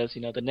sad and says,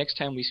 the next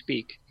time we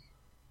speak,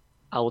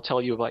 I will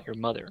tell you about your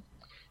mother,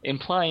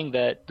 implying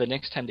that the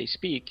next time they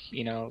speak,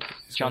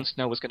 Jon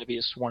Snow was going to be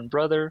a sworn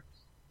brother,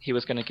 he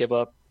was going to give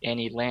up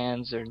any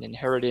lands or an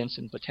inheritance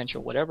and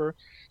potential whatever,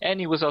 and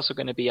he was also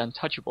going to be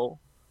untouchable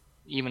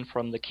even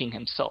from the king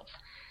himself,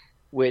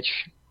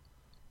 which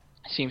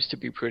seems to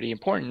be pretty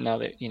important now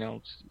that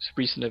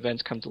recent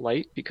events come to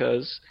light,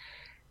 because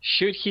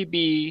should he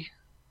be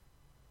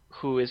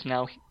who is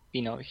now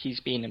he's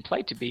being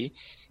implied to be,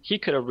 he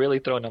could have really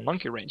thrown a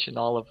monkey wrench in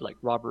all of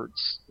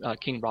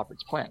King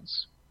Robert's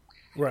plans.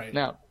 Right.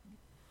 Now,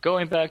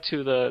 going back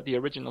to the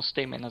original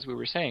statement, as we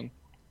were saying,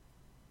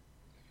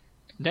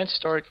 Ned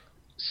Stark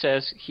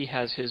says he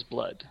has his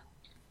blood,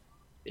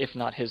 if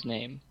not his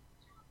name,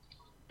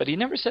 but he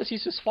never says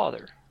he's his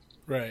father.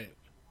 Right.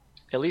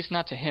 At least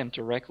not to him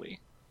directly.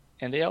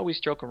 And they always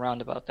joke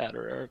around about that.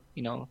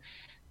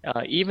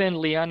 Even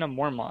Lyanna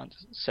Mormont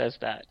says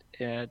that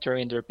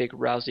during their big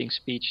rousing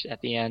speech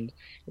at the end,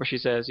 where she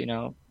says,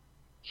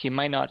 he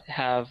might not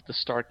have the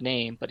Stark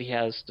name, but he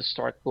has the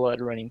Stark blood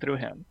running through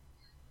him.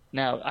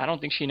 Now, I don't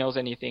think she knows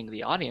anything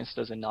the audience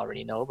doesn't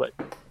already know, but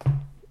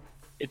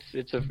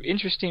it's an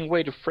interesting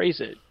way to phrase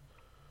it.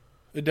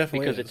 It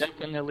definitely because is. it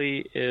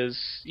definitely is,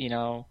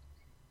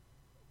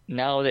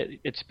 now that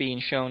it's being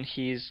shown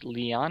he's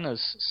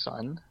Lyanna's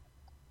son,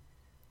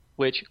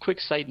 which, quick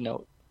side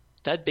note,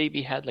 that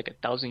baby had like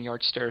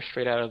 1,000-yard stare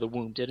straight out of the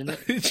womb, didn't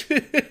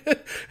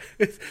it?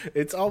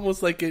 It's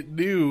almost like it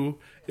knew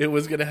it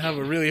was going to have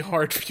a really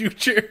hard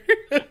future.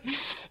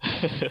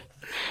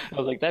 I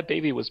was like, that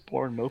baby was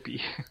born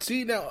mopey.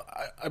 See, now,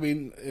 I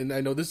mean, and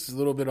I know this is a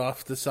little bit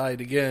off the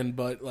side again,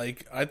 but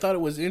like, I thought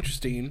it was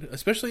interesting,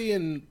 especially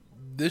in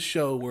this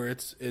show where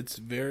it's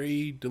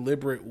very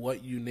deliberate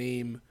what you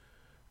name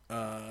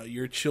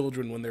your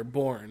children when they're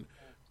born.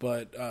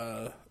 But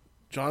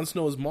Jon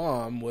Snow's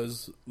mom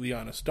was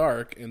Lyanna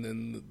Stark, and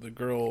then the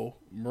girl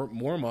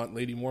Mormont,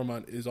 Lady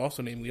Mormont, is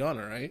also named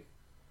Lyanna, right?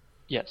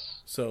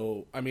 Yes.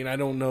 So, I mean, I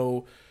don't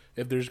know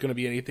if there's going to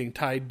be anything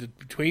tied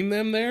between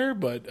them there,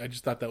 but I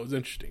just thought that was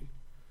interesting.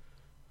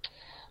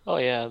 Oh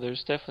yeah,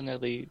 there's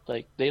definitely,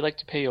 like, they like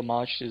to pay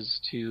homages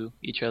to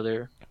each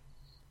other,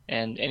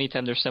 and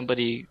anytime there's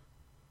somebody,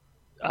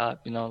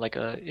 like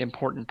a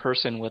important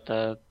person with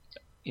a,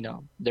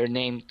 their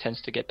name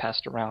tends to get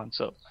passed around.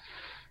 So,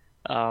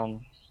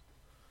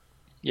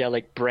 yeah,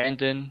 like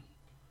Brandon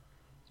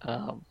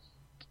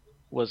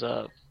was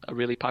a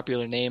really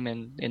popular name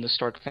in the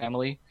Stark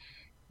family,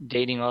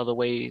 dating all the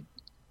way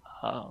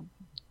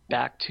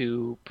back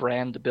to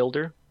Bran the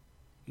Builder,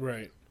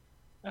 Right.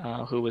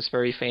 who was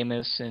very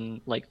famous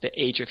in like the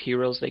Age of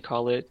Heroes, they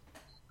call it,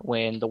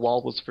 when the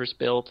wall was first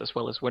built, as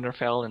well as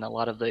Winterfell and a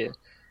lot of the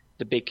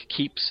big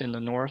keeps in the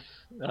north.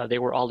 They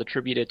were all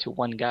attributed to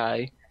one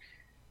guy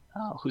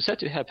who's said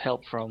to have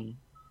help from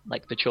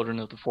like the Children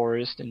of the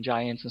Forest and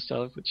giants and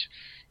stuff, which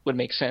would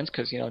make sense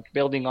because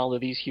building all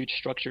of these huge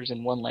structures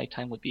in one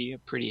lifetime would be a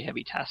pretty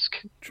heavy task.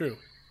 True.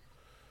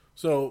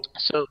 So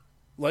So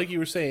like you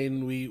were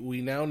saying,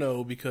 we now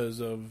know because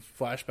of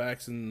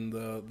flashbacks in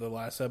the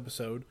last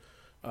episode,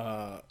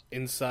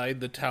 inside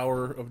the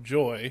Tower of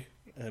Joy,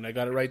 and I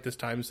got it right this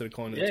time instead of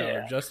calling it the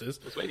Tower of Justice.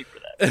 I was waiting for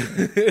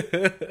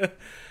that.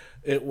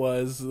 It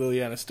was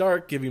Lyanna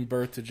Stark giving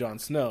birth to Jon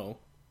Snow,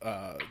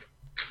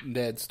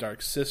 Ned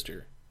Stark's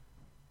sister.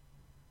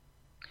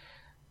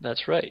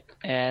 That's right.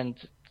 And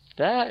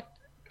that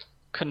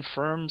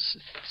confirms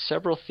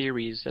several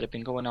theories that have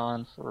been going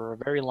on for a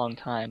very long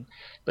time,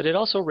 but it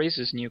also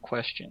raises new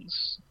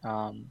questions.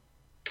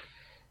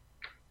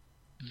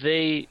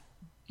 They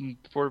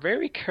were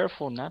very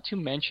careful not to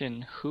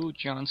mention who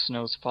Jon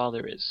Snow's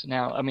father is.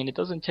 Now, I mean, it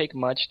doesn't take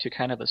much to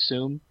kind of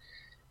assume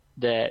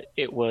that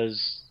it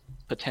was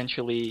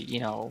potentially,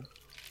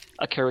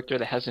 a character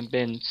that hasn't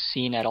been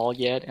seen at all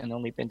yet and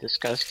only been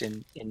discussed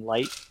in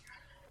light.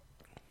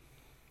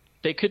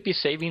 They could be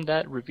saving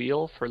that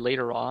reveal for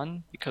later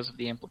on because of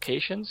the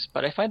implications,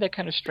 but I find that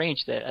kind of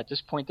strange that at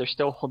this point they're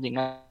still holding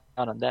out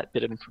on that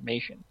bit of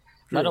information.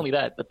 Sure. Not only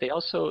that, but they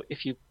also,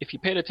 if you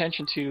paid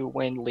attention to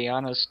when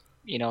Lyanna's,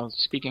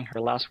 speaking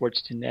her last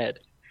words to Ned,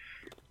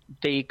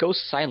 they go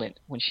silent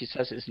when she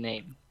says his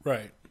name.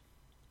 Right.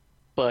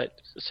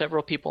 But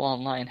several people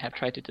online have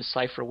tried to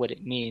decipher what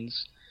it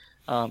means.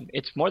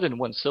 It's more than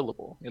one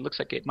syllable. It looks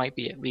like it might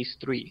be at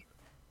least 3.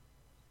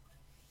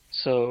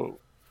 So,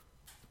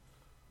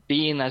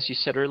 being, as you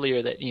said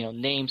earlier, that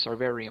names are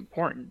very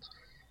important,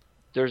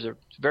 there's a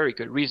very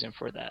good reason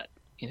for that,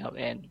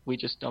 and we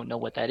just don't know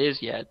what that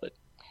is yet, but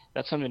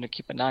that's something to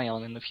keep an eye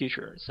on in the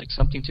future. It's like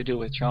something to do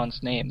with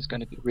Jon's name is going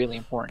to be really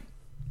important.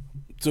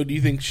 So do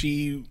you think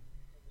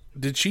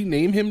did she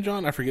name him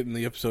Jon? I forget in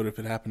the episode if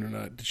it happened or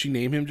not. Did she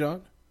name him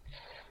Jon?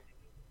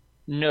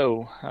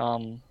 No.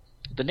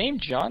 The name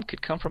Jon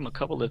could come from a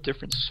couple of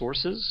different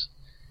sources.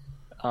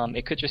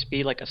 It could just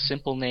be like a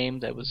simple name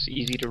that was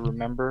easy to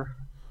remember,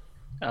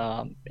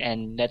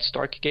 and Ned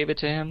Stark gave it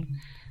to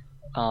him.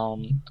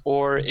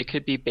 Or it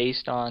could be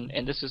based on,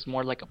 and this is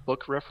more like a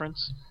book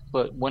reference,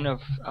 but one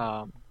of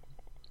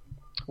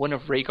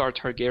Rhaegar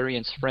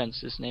Targaryen's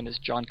friends, his name is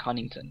Jon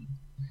Connington.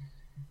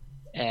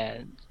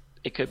 And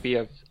it could be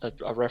a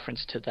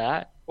reference to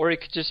that, or it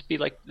could just be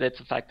like that's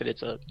the fact that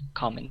it's a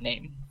common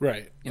name.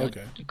 Right.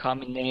 Okay. A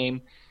common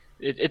name.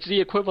 It's the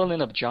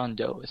equivalent of John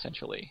Doe,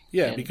 essentially.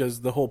 Yeah,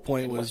 because the whole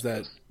point was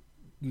that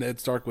Ned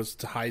Stark was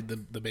to hide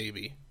the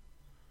baby.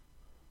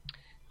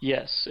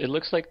 Yes, it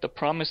looks like the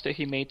promise that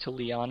he made to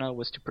Lyanna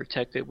was to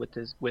protect it with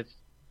his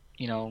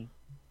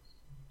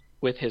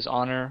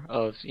honor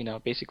of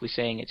basically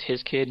saying it's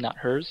his kid, not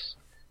hers.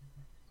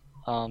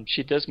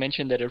 She does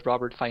mention that if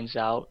Robert finds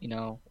out,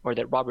 or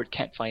that Robert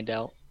can't find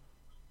out.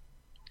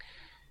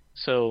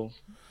 So,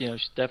 she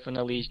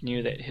definitely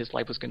knew that his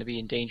life was going to be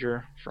in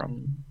danger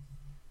from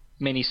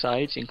many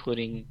sides,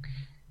 including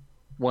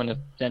one of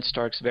Ned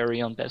Stark's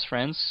very own best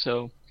friends.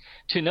 So,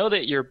 to know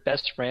that your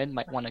best friend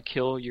might want to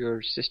kill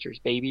your sister's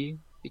baby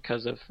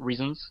because of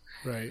reasons,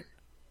 right?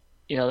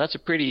 That's a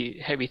pretty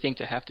heavy thing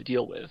to have to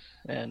deal with.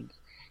 And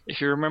if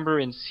you remember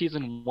in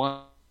season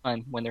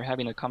 1, when they're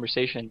having a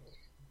conversation,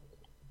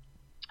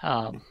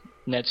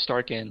 Ned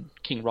Stark and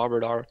King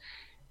Robert are,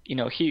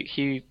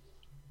 he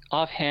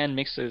offhand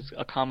makes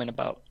a comment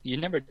about, you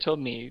never told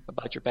me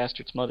about your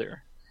bastard's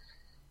mother.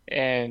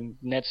 And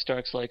Ned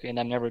Stark's like, and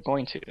I'm never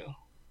going to.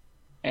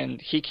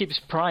 And he keeps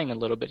prying a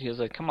little bit. He's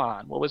like, come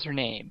on, what was her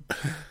name?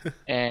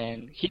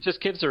 And he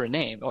just gives her a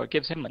name, or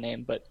gives him a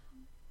name, but,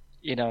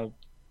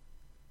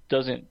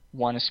 doesn't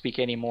want to speak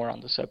any more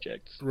on the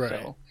subject. Right.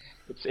 So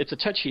it's a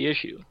touchy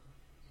issue.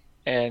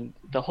 And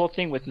the whole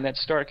thing with Ned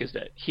Stark is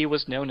that he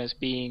was known as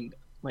being,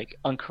 like,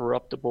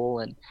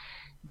 uncorruptible and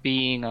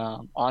being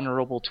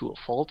honorable to a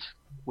fault,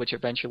 which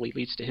eventually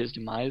leads to his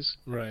demise.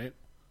 Right.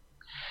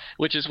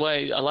 Which is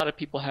why a lot of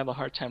people have a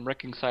hard time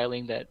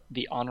reconciling that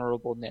the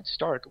honorable Ned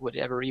Stark would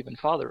ever even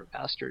father a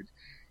bastard.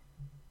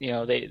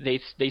 They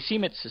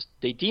deem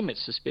it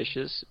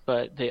suspicious,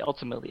 but they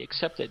ultimately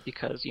accept it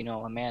because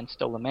a man's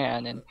still a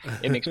man, and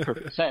it makes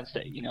perfect sense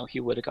that he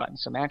would have gotten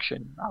some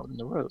action out in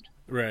the road.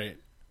 Right.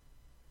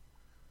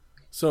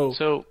 So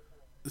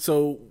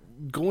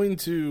going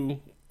to,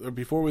 or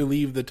before we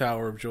leave the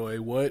Tower of Joy,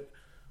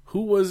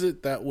 who was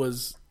it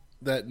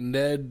that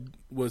Ned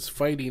was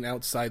fighting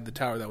outside the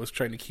tower that was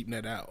trying to keep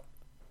Ned out?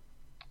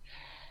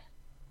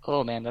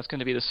 Oh man, that's going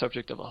to be the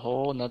subject of a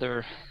whole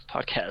another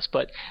podcast.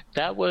 But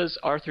that was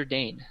Arthur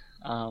Dayne.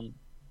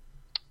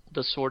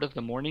 The Sword of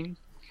the Morning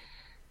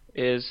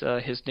is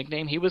his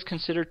nickname. He was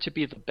considered to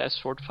be the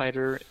best sword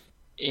fighter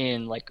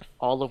in like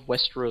all of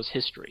Westeros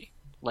history.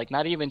 Like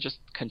not even just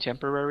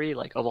contemporary,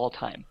 like of all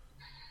time.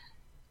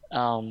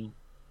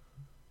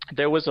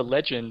 There was a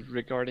legend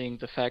regarding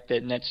the fact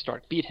that Ned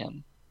Stark beat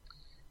him.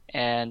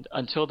 And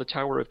until the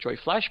Tower of Joy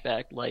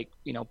flashback, like,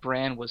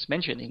 Bran was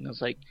mentioning, it was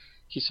like,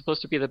 he's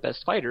supposed to be the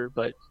best fighter,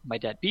 but my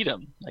dad beat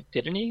him. Like,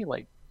 didn't he?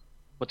 Like,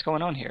 what's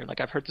going on here?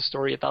 Like, I've heard the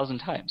story 1,000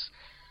 times.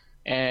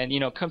 And,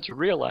 come to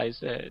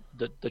realize that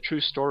the true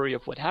story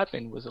of what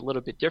happened was a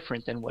little bit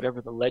different than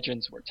whatever the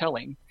legends were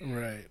telling.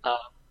 Right.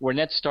 Where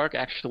Ned Stark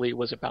actually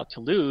was about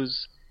to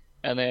lose,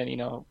 and then,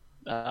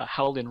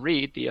 Howland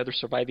Reed, the other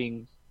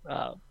surviving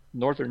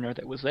Northerner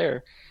that was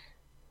there,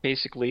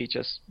 basically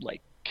just,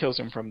 like, kills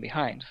him from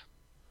behind.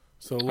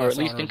 So or at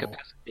least honorable.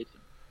 incapacitates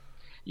him.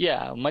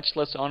 Yeah, much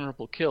less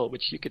honorable kill,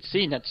 which you could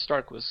see Ned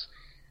Stark was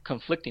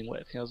conflicting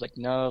with. He was like,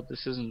 no,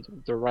 this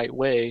isn't the right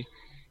way.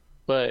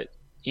 But,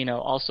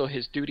 also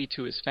his duty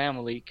to his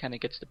family kind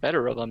of gets the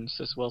better of him.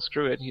 Says, well,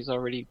 screw it. He's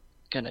already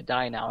going to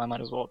die now. I might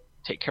as well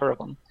take care of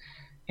him.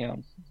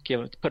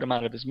 Put him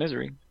out of his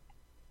misery.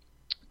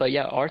 But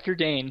yeah, Arthur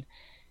Dayne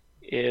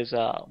is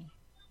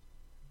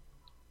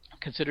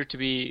considered to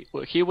be...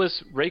 Well, he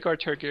was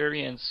Rhaegar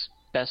Targaryen's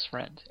best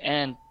friend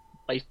and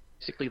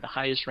basically the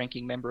highest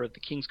ranking member of the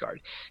Kingsguard.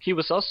 He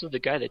was also the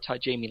guy that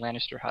taught Jaime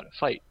Lannister how to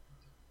fight.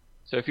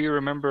 So if you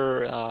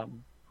remember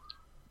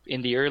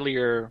in the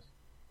earlier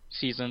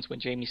seasons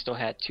when Jaime still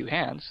had two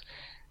hands,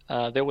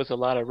 there was a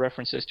lot of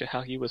references to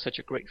how he was such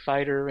a great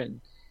fighter, and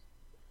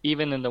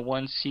even in the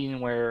one scene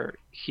where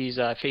he's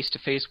face to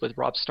face with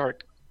Robb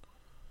Stark,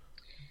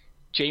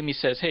 Jaime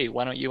says, hey,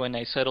 why don't you and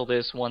I settle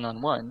this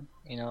one-on-one?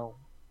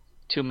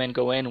 Two men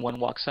go in, one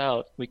walks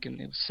out, we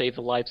can save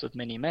the lives of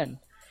many men.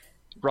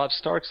 Robb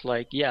Stark's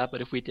like, yeah,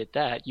 but if we did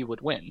that, you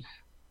would win.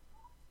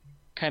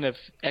 Kind of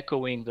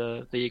echoing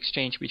the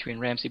exchange between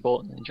Ramsay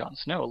Bolton and Jon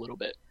Snow a little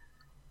bit.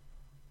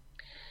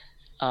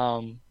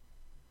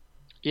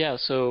 Yeah,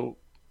 so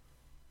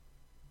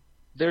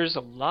there's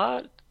a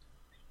lot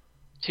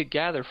to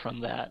gather from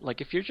that.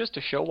 Like, if you're just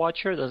a show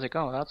watcher, there's like,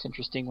 oh, that's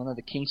interesting, one of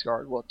the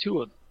Kingsguard. Well,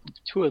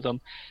 two of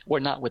them were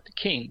not with the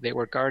king. They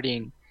were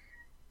guarding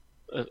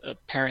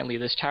apparently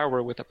this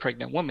tower with a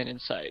pregnant woman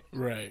inside.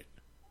 Right.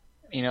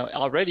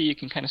 Already you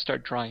can kind of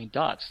start drawing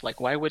dots. Like,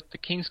 why would the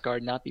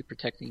Kingsguard not be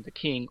protecting the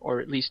king or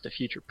at least the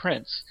future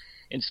prince?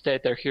 Instead,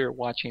 they're here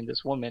watching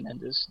this woman and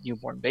this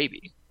newborn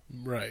baby.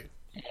 Right.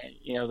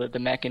 And, the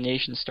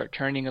machinations start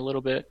turning a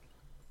little bit.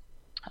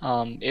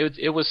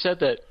 It was said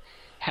that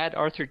had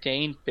Arthur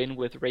Dayne been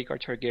with Rhaegar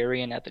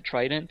Targaryen at the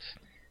Trident,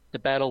 the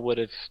battle would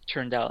have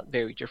turned out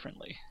very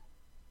differently.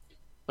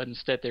 But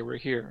instead they were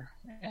here,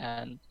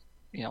 and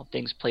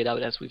things played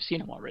out as we've seen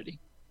them already.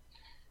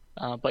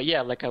 But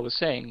yeah, like I was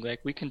saying,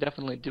 like we can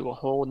definitely do a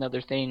whole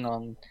another thing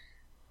on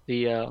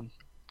the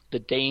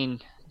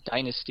Dayne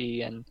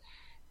dynasty and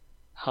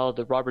how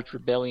the Robert's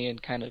Rebellion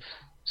kind of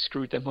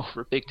screwed them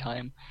over big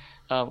time.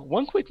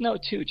 One quick note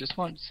too,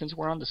 since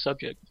we're on the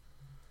subject.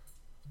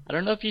 I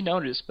don't know if you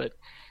noticed, but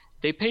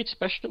they paid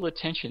special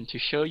attention to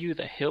show you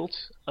the hilt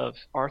of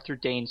Arthur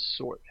Dayne's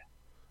sword.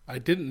 I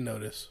didn't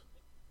notice.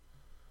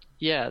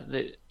 Yeah,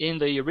 in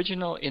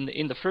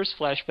the first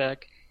flashback,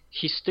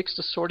 he sticks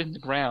the sword in the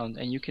ground,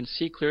 and you can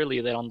see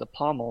clearly that on the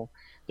pommel,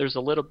 there's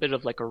a little bit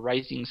of like a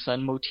rising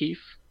sun motif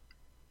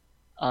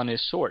on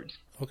his sword.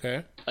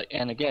 Okay.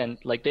 And again,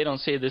 like they don't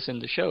say this in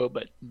the show,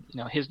 but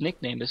his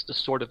nickname is the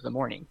Sword of the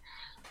Morning.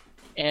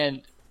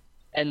 And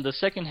the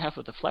second half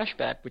of the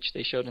flashback, which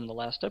they showed in the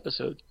last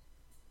episode,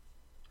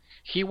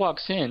 he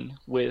walks in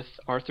with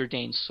Arthur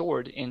Dayne's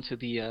sword into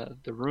the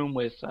room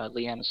with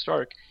Lyanna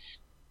Stark,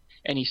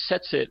 and he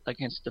sets it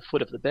against the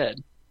foot of the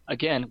bed.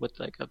 Again, with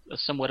like a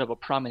somewhat of a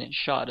prominent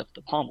shot of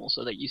the pommel,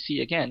 so that you see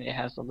again it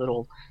has the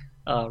little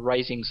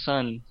rising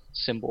sun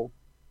symbol.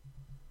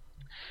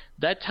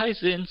 That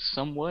ties in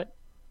somewhat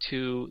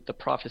to the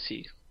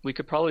prophecy we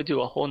could probably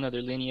do a whole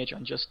nother lineage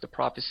on just the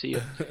prophecy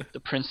of the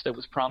prince that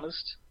was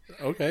promised.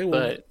 Okay,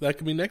 well, But that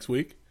could be next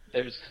week.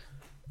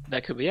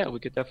 That could be, yeah, we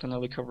could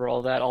definitely cover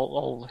all that.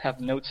 I'll have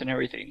notes and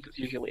everything, because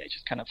usually I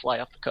just kind of fly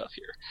off the cuff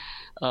here.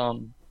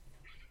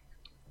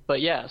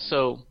 But yeah,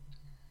 so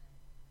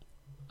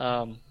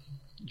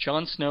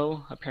Jon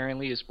Snow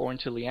apparently is born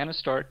to Lyanna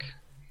Stark.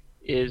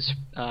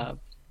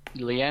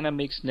 Lyanna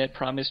makes Ned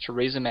promise to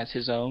raise him as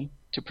his own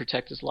to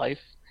protect his life,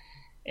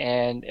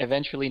 and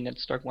eventually Ned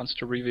Stark wants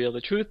to reveal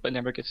the truth but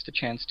never gets the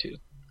chance to.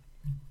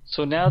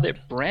 So now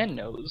that Bran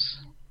knows,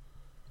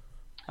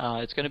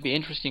 it's going to be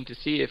interesting to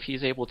see if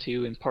he's able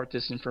to impart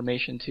this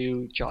information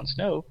to Jon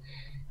Snow,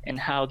 and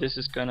how this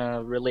is going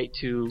to relate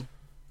to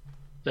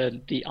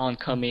the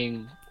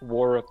oncoming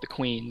War of the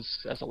Queens,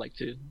 as I like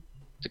to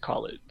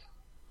call it.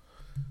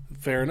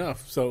 Fair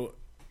enough. So,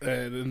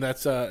 and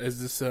that's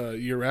is this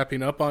you're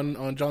wrapping up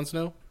on Jon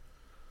Snow?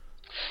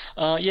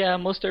 Yeah,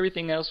 most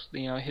everything else,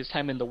 his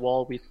time in the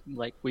Wall,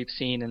 we've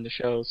seen in the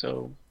show,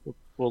 so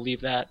we'll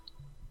leave that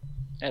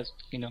as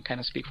kind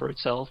of speak for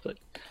itself. But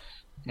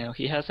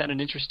he has had an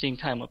interesting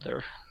time up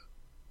there.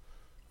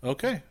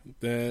 Okay,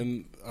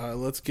 then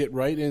let's get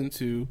right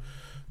into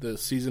the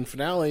season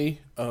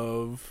finale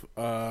of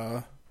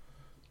the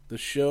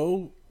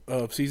show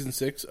of season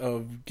 6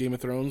 of Game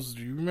of Thrones.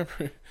 Do you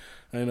remember?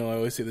 I know I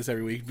always say this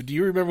every week, but do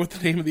you remember what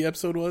the name of the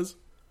episode was?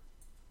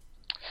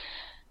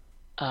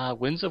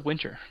 Winds of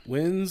Winter.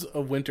 Winds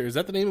of Winter. Is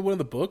that the name of one of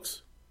the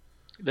books?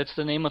 That's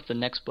the name of the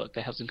next book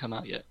that hasn't come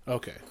out yet.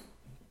 Okay.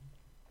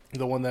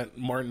 The one that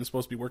Martin is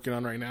supposed to be working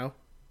on right now?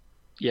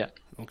 Yeah.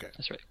 Okay.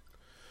 That's right.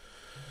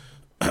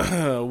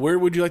 Where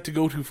would you like to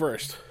go to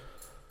first?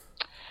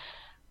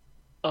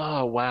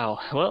 Oh, wow.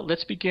 Well,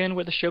 let's begin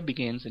where the show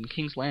begins, in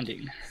King's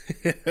Landing.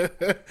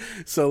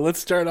 So let's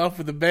start off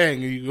with a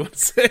bang, are you going to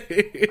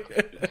say?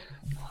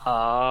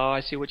 Oh,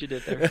 I see what you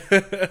did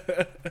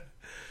there.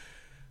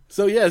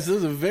 So yes, this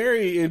is a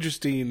very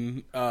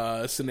interesting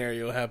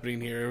scenario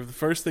happening here. The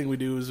first thing we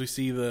do is we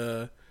see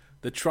the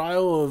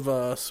trial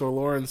of Sir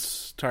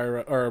Lawrence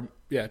Tyrell.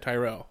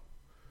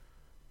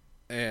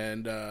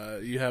 And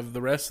you have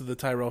the rest of the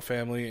Tyrell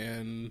family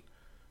and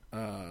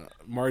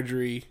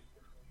Marjorie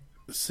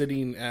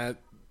sitting at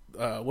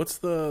what's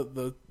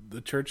the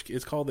church?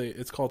 It's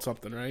called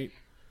something, right?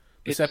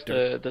 The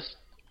Scepter.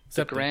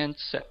 The Grand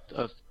Sept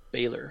of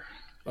Baelor.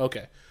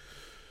 Okay,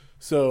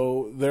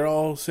 so they're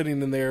all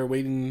sitting in there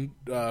waiting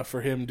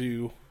for him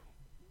to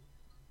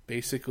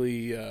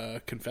basically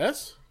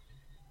confess.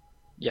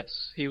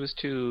 Yes, he was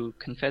to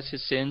confess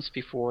his sins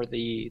before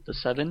the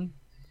seven,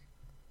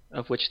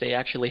 of which they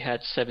actually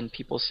had 7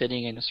 people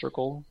sitting in a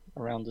circle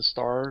around the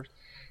star,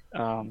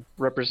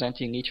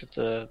 representing each of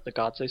the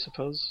gods, I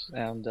suppose.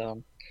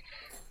 And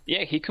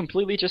yeah, he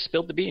completely just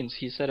spilled the beans.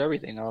 He said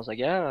everything. I was like,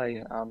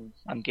 yeah,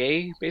 I'm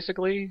gay,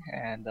 basically,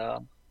 and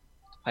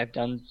I've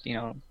done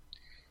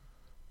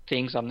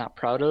things I'm not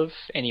proud of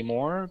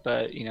anymore.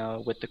 But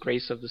with the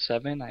grace of the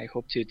 7, I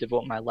hope to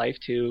devote my life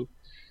to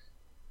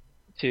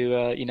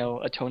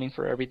atoning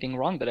for everything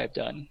wrong that I've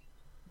done.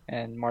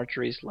 And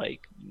Marjorie's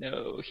like,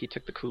 no, he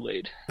took the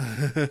Kool-Aid.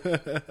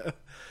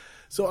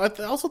 So I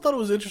also thought it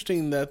was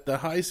interesting that the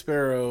High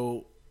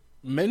Sparrow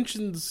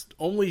mentions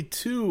only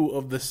 2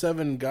 of the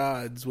 7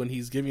 gods when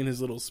he's giving his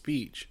little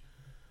speech.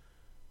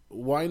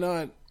 Why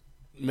not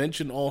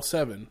mention all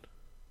 7?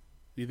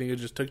 Do you think it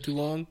just took too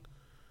long?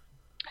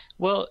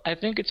 Well, I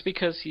think it's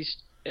because he's...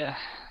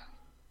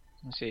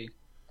 let's see.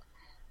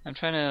 I'm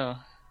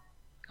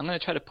going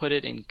to try to put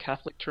it in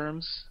Catholic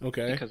terms.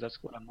 Okay. Because that's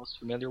what I'm most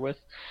familiar with.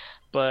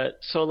 But,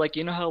 so,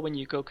 how when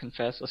you go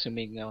confess,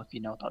 assuming, if you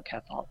know about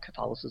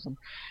Catholicism,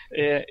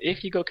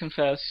 if you go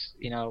confess,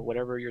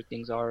 whatever your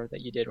things are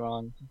that you did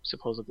wrong,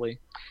 supposedly,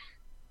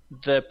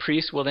 the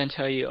priest will then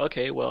tell you,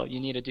 okay, well, you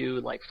need to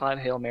do, 5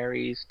 Hail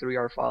Marys, 3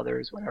 Our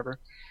Fathers, whatever.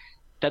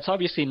 That's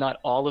obviously not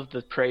all of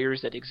the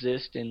prayers that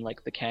exist in,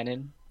 the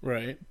canon.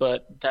 Right.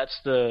 But that's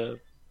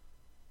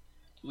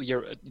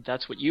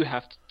what you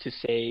have to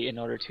say in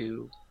order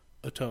to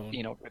atone.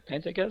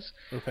 Repent, I guess.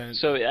 Repent.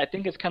 So I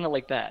think it's kind of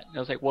like that. I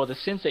was like, well, the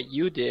sins that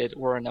you did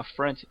were an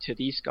affront to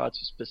these gods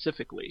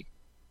specifically.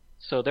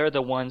 So they're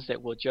the ones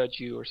that will judge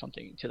you or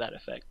something to that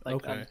effect.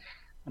 Okay.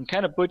 I'm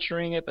kind of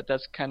butchering it, but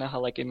that's kind of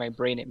how, in my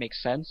brain, it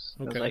makes sense.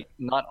 Okay. It's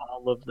not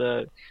all of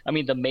the... I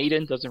mean, the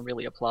maiden doesn't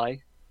really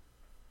apply.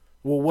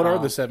 Well, what are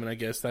the 7, I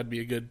guess? That'd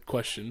be a good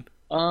question.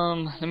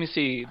 Let me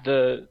see.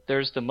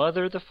 There's the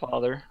mother, the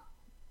father,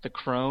 the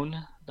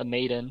crone, the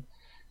maiden,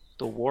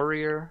 the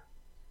warrior,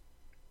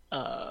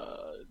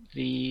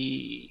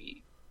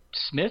 the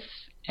smith,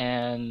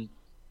 and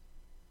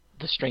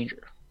the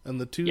stranger. And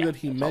the 2 that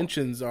he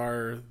mentions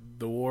are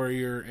the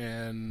warrior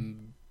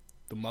and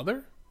the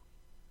mother?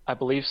 I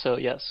believe so,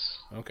 yes.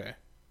 Okay.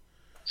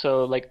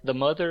 So, the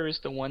mother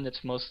is the one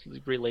that's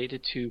mostly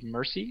related to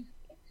Mercy.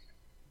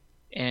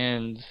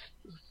 And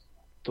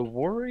the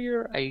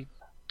warrior, I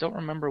don't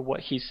remember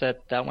what he said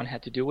that one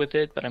had to do with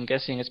it, but I'm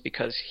guessing it's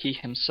because he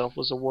himself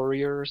was a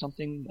warrior or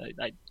something.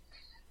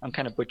 I'm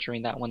kind of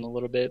butchering that one a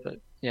little bit, but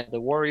yeah,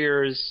 the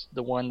warrior is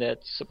the one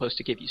that's supposed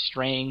to give you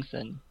strength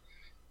and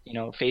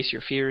face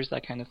your fears,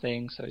 that kind of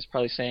thing. So he's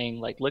probably saying,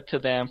 like, look to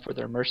them for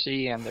their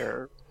mercy and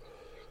their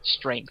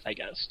strength, I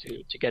guess,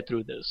 to get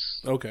through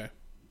this. Okay.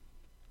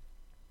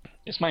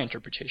 It's my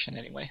interpretation,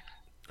 anyway.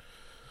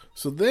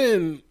 So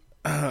then,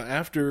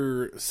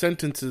 after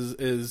sentences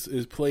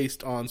is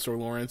placed on Sir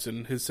Lawrence,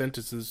 and his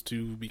sentence is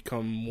to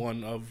become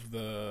one of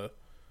the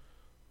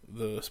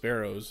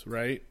sparrows,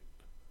 right?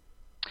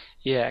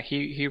 Yeah,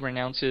 he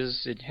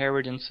renounces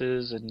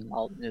inheritances and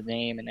all the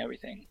name and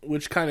everything.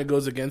 Which kind of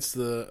goes against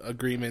the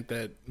agreement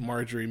that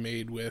Marjorie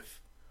made with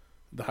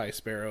the High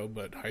Sparrow,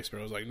 but High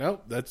Sparrow's like,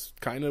 nope, that's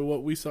kind of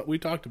what we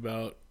talked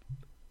about.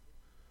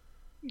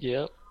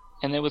 Yep.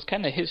 And it was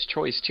kind of his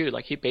choice, too.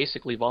 Like, he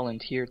basically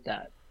volunteered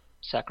that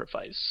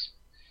sacrifice.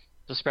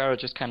 The Sparrow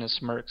just kind of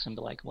smirks and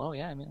be like, well,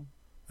 yeah, I mean,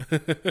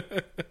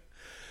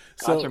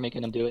 gods are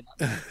making him do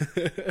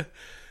it.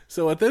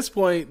 So at this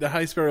point, the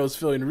High Sparrow is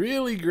feeling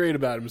really great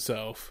about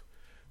himself.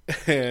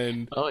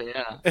 And oh,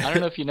 yeah. I don't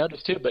know if you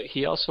noticed, too, but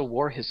he also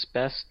wore his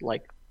best,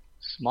 like,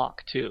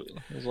 smock, too.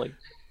 It was, like,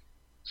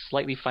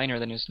 slightly finer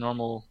than his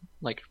normal,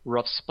 like,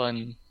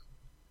 rough-spun,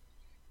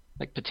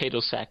 like, potato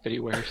sack that he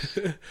wears.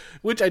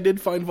 Which I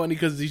did find funny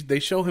because they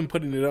show him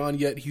putting it on,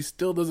 yet he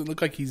still doesn't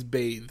look like he's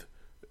bathed.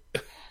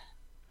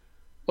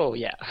 Oh,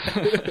 yeah.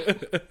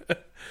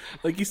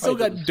 Like, he's still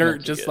got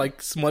dirt just,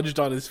 like, smudged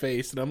on his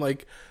face. And I'm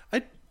like,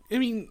 I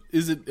mean,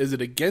 is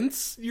it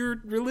against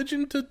your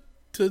religion to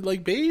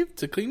like bathe,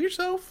 to clean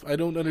yourself? I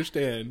don't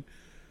understand.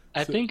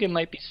 I think it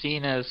might be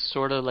seen as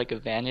sort of like a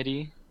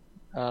vanity.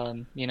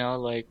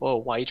 Like, whoa,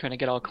 why are you trying to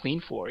get all clean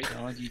for? Do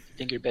you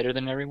think you're better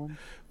than everyone?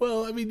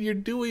 Well, I mean, you're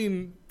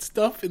doing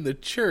stuff in the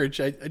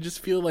church. I just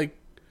feel like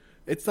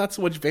it's not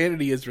so much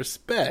vanity as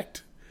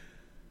respect.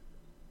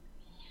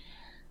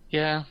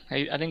 Yeah,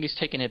 I think he's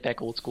taking it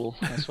back old school.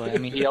 That's why. I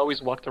mean, he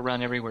always walked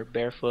around everywhere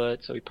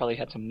barefoot, so he probably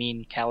had some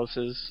mean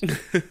calluses.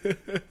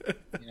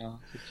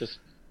 It's just.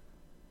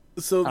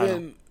 So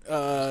then,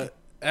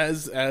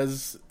 as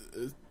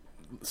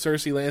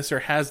Cersei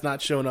Lannister has not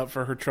shown up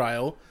for her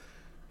trial,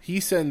 he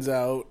sends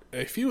out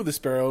a few of the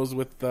sparrows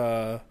with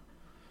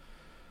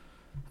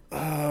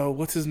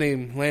what's his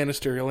name,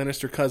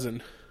 Lannister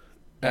cousin,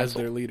 as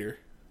their leader.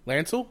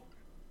 Lancel?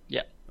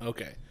 Yeah.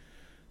 Okay,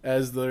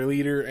 as their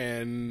leader,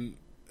 and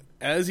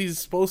as he's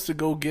supposed to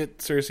go get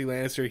Cersei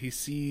Lannister, he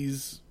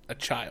sees a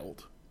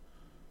child.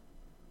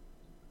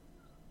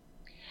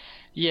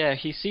 Yeah,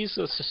 he sees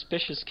a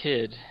suspicious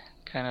kid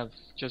kind of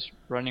just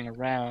running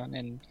around,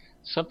 and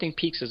something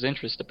piques his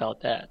interest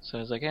about that. So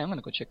he's like, hey, I'm going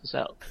to go check this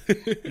out.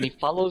 And he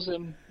follows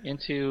him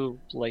into,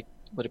 like,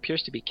 what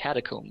appears to be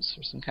catacombs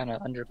or some kind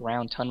of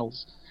underground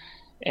tunnels.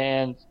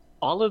 And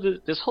all of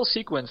this whole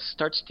sequence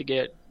starts to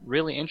get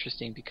really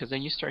interesting because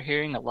then you start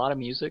hearing a lot of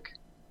music,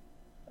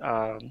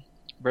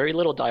 very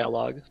little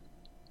dialogue,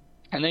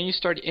 and then you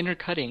start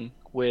intercutting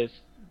with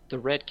the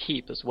Red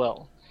Keep as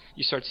well.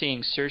 You start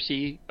seeing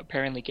Cersei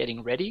apparently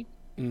getting ready,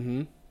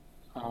 getting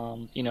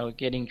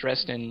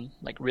dressed in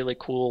like really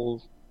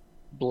cool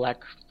black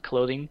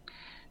clothing.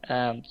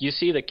 You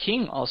see the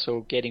king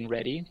also getting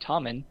ready,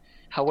 Tommen.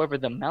 However,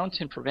 the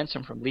mountain prevents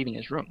him from leaving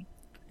his room.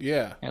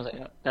 Yeah. And I was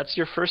like, that's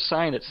your first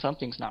sign that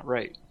something's not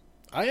right.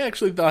 I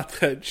actually thought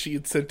that she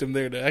had sent him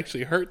there to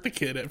actually hurt the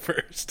kid at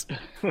first.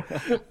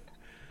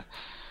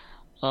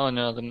 Oh,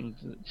 no,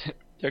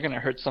 they're going to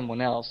hurt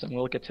someone else, and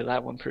we'll get to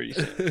that one pretty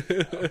soon.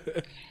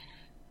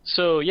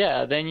 So,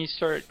 yeah, then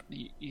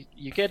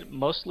you get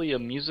mostly a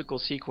musical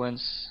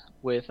sequence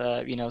with,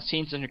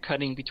 scenes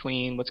intercutting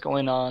between what's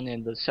going on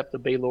in the Sept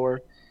of Baelor,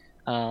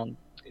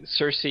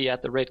 Cersei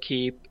at the Red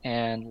Keep,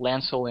 and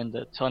Lancel in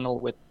the tunnel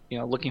with,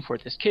 looking for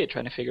this kid,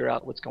 trying to figure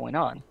out what's going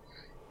on.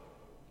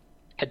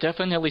 It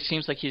definitely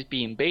seems like he's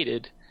being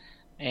baited,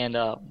 and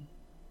a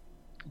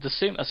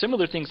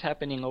similar thing's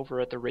happening over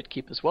at the Red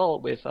Keep as well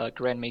with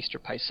Grand Maester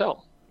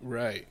Pycelle.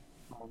 Right.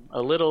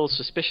 A little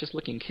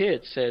suspicious-looking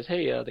kid says,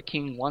 hey, the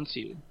king wants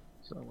you,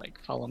 so, like,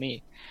 follow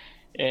me.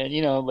 And,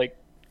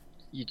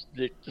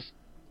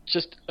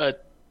 just a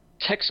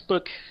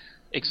textbook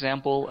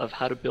example of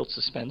how to build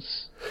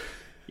suspense.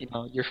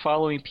 You're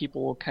following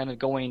people kind of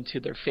going to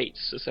their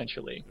fates,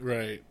 essentially.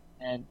 Right.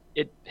 And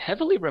it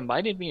heavily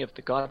reminded me of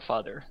The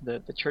Godfather,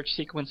 the church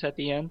sequence at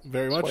the end.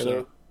 Very much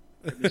so.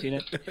 Have you seen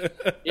it?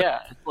 Yeah,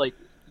 it's like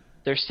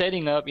they're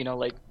setting up,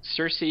 like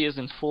Cersei is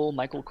in full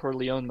Michael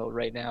Corleone mode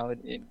right now,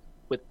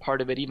 with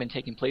part of it even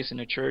taking place in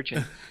a church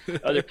and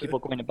other people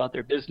going about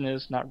their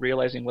business, not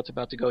realizing what's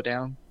about to go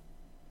down.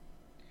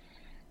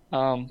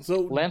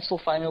 So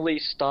Lancel finally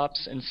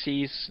stops and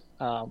sees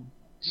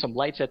some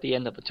lights at the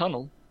end of the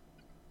tunnel,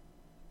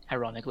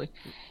 ironically,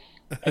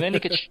 and then he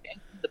gets shot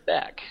in the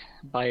back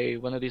by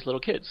one of these little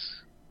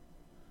kids.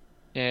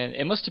 And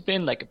it must have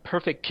been like a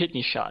perfect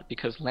kidney shot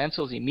because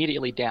Lancel's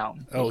immediately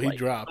down. Oh, he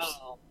drops.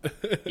 Oh.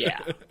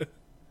 Yeah.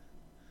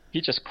 He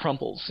just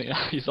crumples.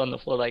 He's on the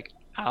floor like,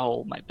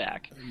 ow, my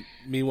back.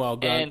 Meanwhile,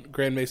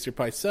 Grand Maester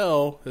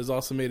Pycelle has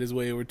also made his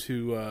way over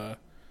to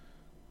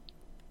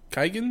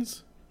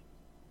Qyburn's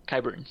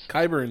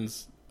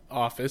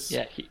office.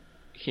 Yeah,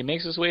 he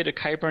makes his way to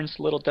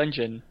Qyburn's little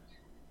dungeon,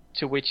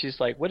 to which he's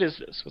like, "What is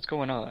this? What's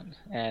going on?"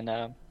 And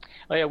oh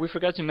yeah, we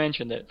forgot to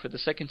mention that for the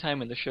second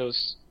time in the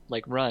show's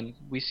like run,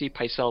 we see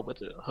Pycelle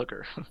with a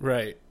hooker.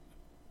 Right.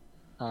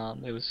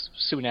 It was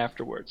soon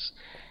afterwards,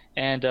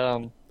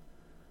 and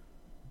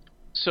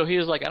so he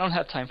was like, "I don't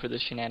have time for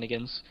this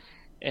shenanigans,"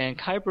 and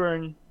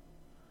Qyburn,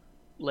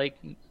 like,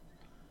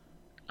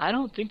 I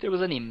don't think there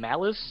was any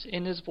malice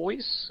in his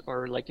voice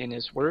or like in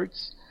his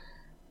words,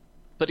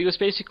 but he was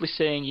basically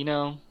saying,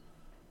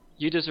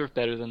 you deserve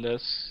better than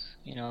this.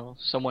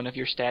 Someone of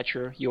your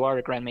stature, you are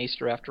a Grand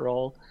Maester after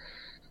all,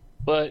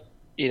 but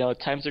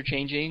times are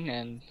changing,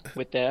 and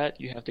with that,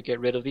 you have to get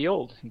rid of the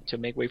old to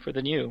make way for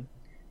the new.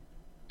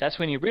 That's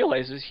when he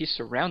realizes he's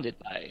surrounded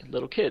by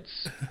little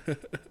kids.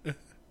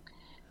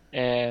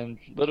 And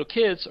little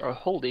kids are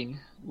holding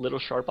little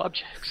sharp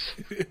objects.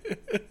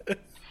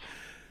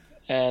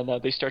 And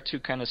they start to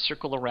kind of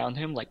circle around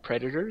him like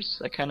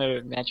predators. I kind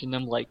of imagine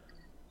them like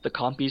the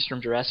compies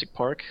from Jurassic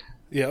Park.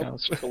 Yeah.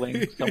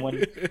 Circling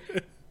someone.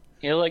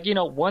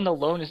 One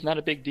alone is not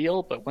a big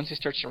deal, but once they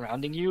start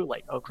surrounding you,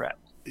 like, oh crap.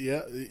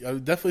 Yeah, I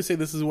would definitely say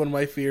this is one of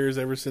my fears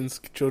ever since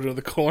Children of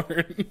the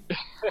Corn.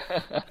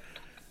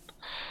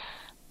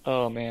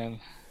 Oh man.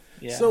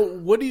 Yeah. So,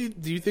 what do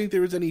you think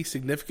there was any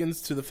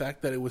significance to the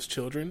fact that it was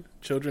children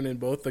in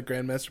both the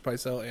Grandmaster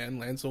Pycelle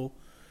and Lancel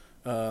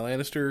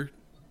Lannister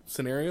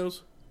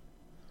scenarios?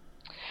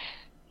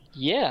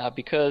 Yeah,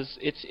 because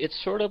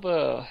it's sort of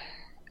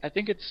I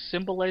think it's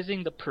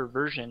symbolizing the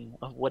perversion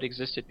of what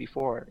existed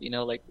before.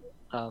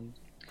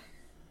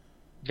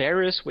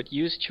 Varys would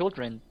use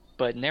children,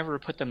 but never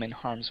put them in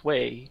harm's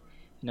way.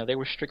 They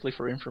were strictly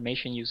for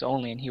information use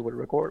only, and he would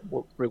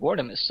reward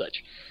them as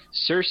such.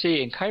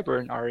 Cersei and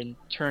Qyburn are in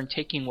turn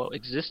taking what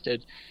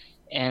existed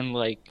and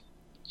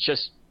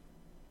just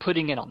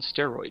putting it on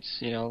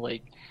steroids.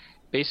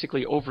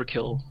 Basically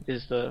overkill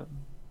is the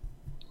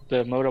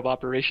mode of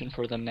operation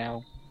for them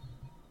now.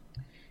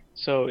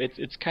 So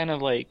it's kind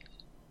of like,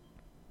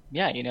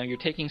 yeah, you're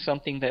taking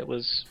something that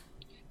was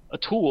a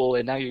tool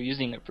and now you're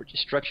using it for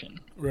destruction.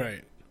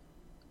 Right.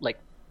 Like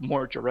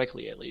more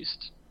directly, at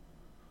least.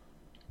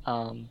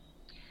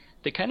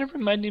 They kind of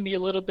reminded me a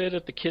little bit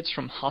of the kids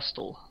from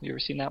Hostel. You ever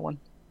seen that one?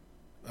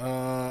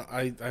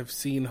 I've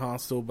seen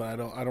Hostel, but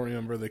I don't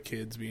remember the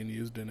kids being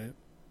used in it.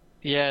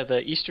 Yeah,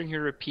 the Eastern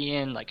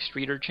European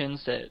street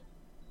urchins that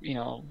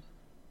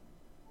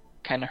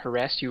kind of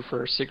harass you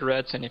for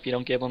cigarettes, and if you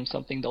don't give them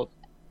something, they'll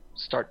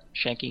start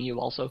shanking you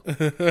also.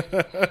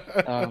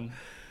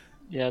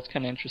 Yeah, it's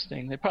kind of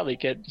interesting. They probably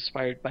get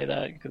inspired by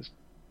that because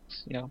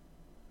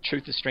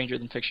truth is stranger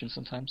than fiction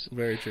sometimes.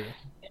 Very true.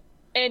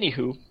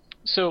 Anywho,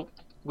 so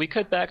we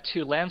cut back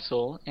to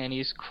Lancel, and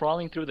he's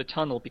crawling through the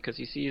tunnel because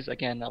he sees,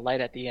 again, a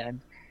light at the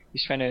end.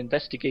 He's trying to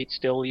investigate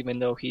still, even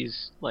though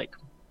he's,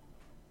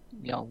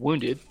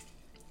 wounded.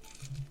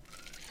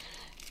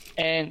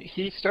 And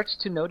he starts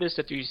to notice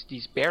that there's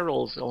these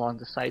barrels along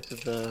the sides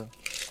of the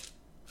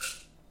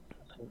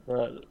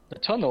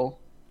tunnel,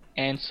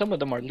 and some of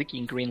them are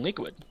leaking green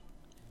liquid.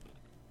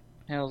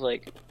 And I was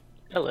like,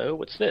 hello,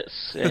 what's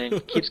this? And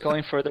it keeps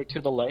going further to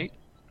the light.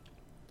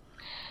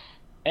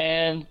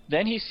 And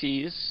then he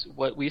sees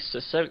what we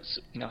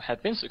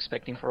have been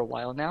suspecting for a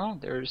while now.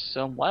 There's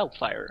some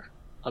wildfire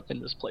up in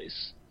this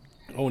place.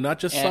 Oh, not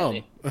just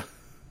some.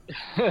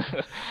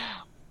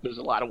 There's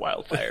a lot of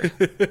wildfire.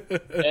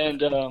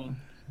 And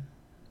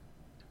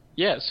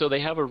so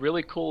they have a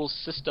really cool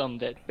system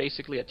that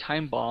basically a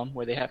time bomb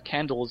where they have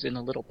candles in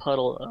a little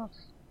puddle of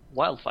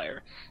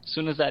wildfire. As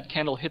soon as that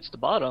candle hits the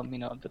bottom,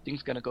 the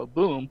thing's going to go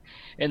boom.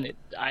 And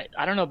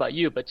I don't know about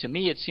you, but to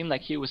me it seemed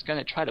like he was going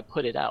to try to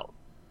put it out.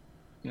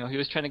 He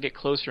was trying to get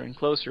closer and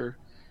closer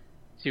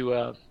to,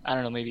 I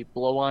don't know, maybe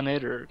blow on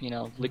it or,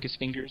 lick his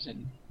fingers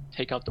and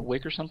take out the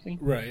wick or something.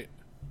 Right.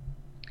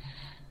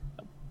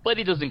 But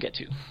he doesn't get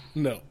to.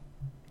 No.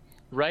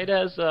 Right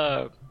as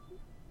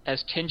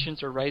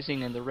tensions are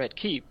rising in the Red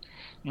Keep,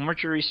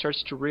 Marjorie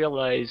starts to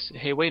realize,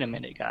 hey, wait a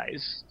minute,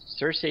 guys.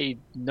 Cersei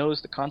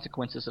knows the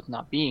consequences of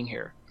not being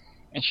here,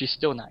 and she's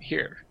still not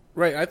here.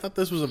 Right. I thought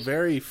this was a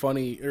very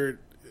funny, or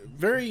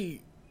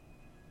very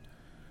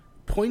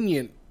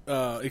poignant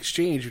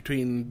exchange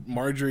between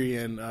Marjorie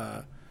and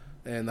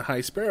the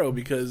High Sparrow,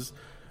 because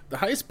the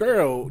High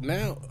Sparrow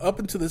now, up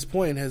until this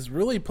point, has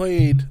really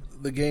played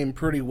the game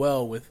pretty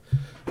well with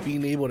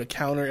being able to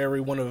counter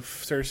every one of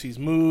Cersei's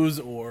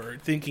moves or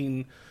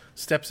thinking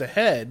steps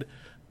ahead.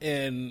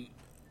 And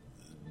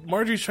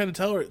Marjorie's trying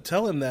to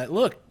tell him that,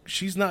 look,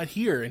 she's not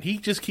here, and he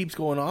just keeps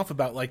going off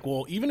about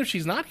well, even if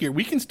she's not here,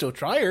 we can still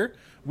try her.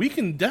 We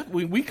can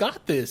we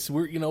got this.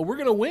 We're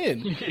gonna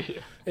win.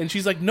 And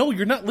she's like, no,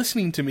 you're not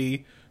listening to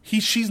me.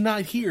 She's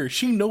not here.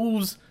 She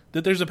knows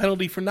that there's a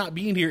penalty for not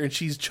being here, and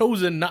she's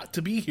chosen not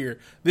to be here.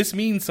 This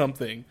means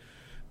something.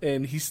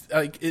 And he's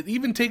like, it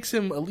even takes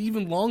him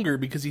even longer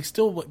because he's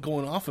still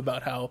going off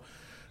about how,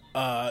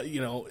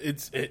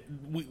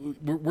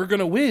 we're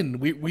gonna win.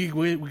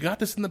 We got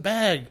this in the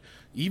bag.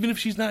 Even if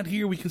she's not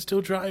here, we can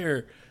still try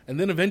her. And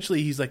then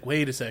eventually he's like,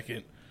 wait a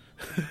second.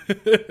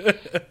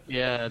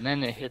 Yeah, and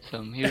then it hits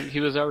him.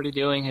 He was already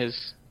doing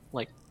his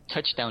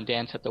touchdown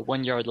dance at the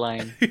 1 yard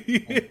line.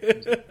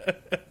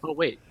 Oh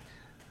wait.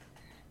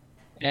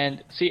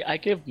 And see, I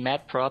give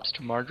mad props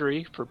to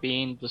Marjorie for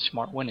being the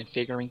smart one and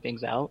figuring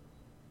things out.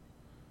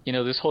 You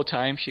know, this whole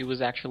time she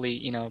was actually,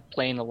 you know,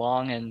 playing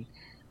along and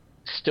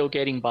still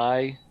getting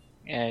by,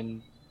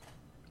 and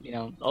you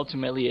know,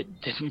 ultimately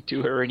it didn't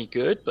do her any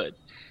good, but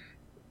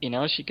you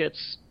know, she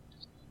gets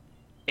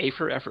A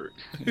for effort.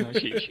 You know,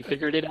 she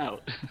figured it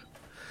out.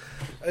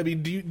 I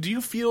mean, do you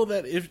feel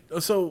that if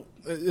so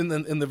in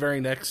the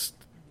very next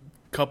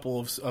couple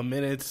of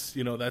minutes,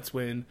 you know, that's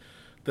when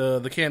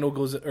the candle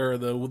goes, or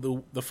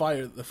the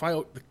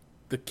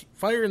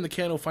fire in the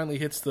candle finally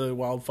hits the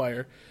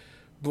wildfire,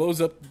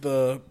 blows up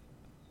the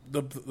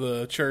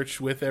church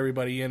with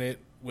everybody in it,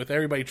 with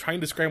everybody trying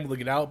to scramble to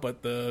get out,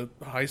 but the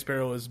High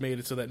Sparrow has made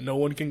it so that no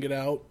one can get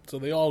out, so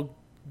they all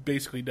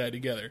basically die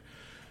together.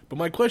 But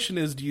my question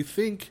is, do you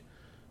think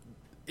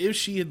if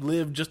she had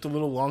lived just a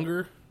little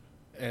longer,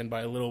 and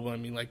by a little I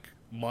mean like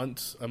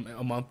months,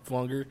 a month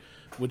longer,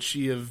 would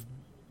she have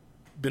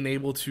been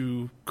able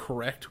to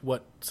correct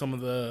what some of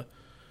the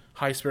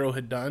High Sparrow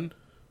had done?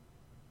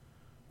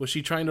 Was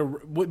she trying to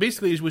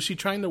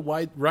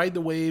ride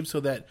the wave so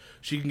that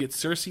she can get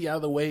Cersei out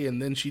of the way, and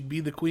then she'd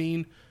be the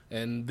queen,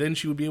 and then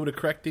she would be able to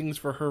correct things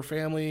for her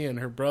family and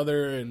her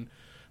brother, and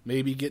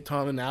maybe get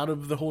Tommen out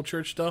of the whole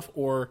church stuff?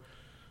 Or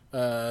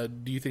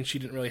do you think she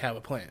didn't really have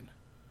a plan?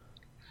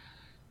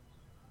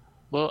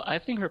 Well, I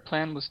think her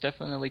plan was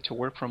definitely to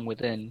work from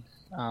within,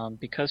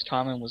 because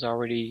Tommen was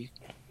already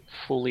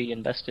fully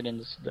invested in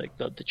this,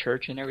 the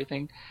church and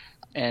everything,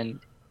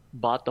 and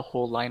bought the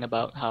whole line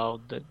about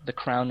how the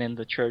crown and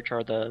the church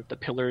are the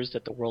pillars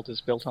that the world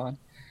is built on.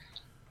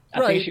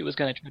 I think she was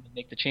going to try to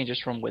make the changes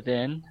from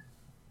within.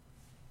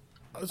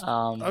 I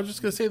was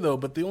just going to say, though,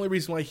 but the only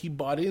reason why he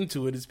bought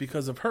into it is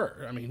because of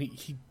her. I mean,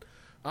 he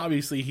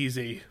obviously he's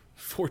a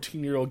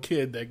 14-year-old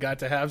kid that got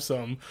to have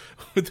some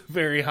with a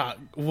very hot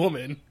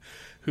woman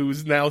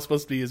who's now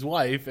supposed to be his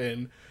wife,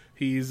 and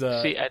he's...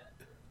 See,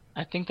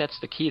 I think that's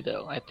the key,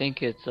 though. I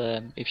think it's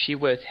if she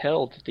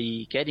withheld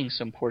the getting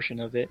some portion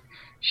of it,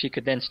 she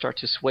could then start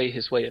to sway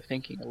his way of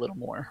thinking a little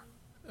more.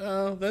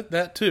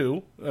 That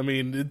too. I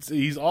mean,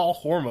 he's all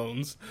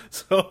hormones,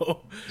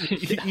 so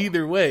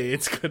either way,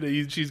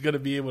 she's gonna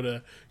be able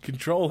to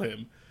control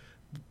him.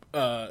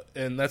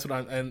 And that's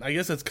what and I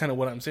guess that's kind of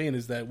what I'm saying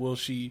is that will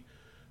she,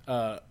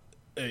 like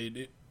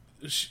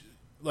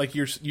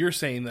you're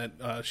saying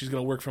that she's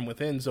gonna work from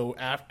within. So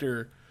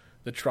after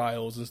the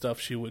trials and stuff,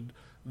 she would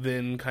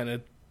then kind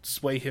of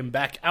sway him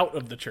back out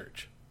of the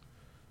church.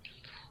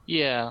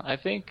 Yeah, I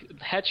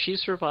think had she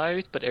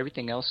survived, but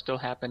everything else still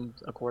happened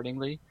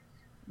accordingly,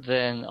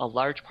 then a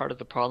large part of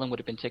the problem would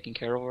have been taken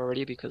care of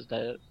already, because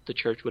the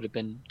church would have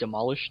been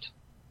demolished,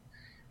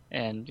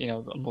 and you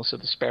know, most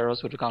of the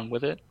sparrows would have gone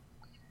with it.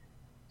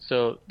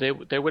 So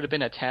there would have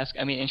been a task.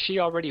 I mean, and she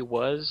already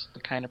was the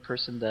kind of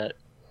person that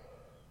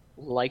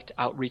liked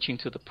outreaching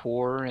to the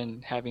poor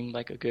and having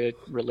like a good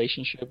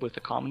relationship with the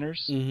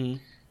commoners. Mm-hmm.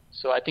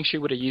 So I think she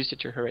would have used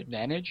it to her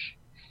advantage,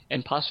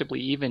 and possibly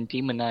even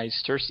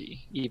demonized Cersei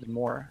even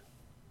more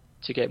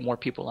to get more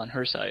people on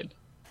her side.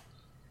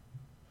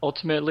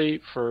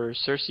 Ultimately, for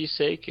Cersei's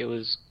sake, it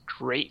was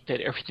great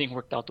that everything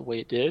worked out the way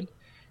it did.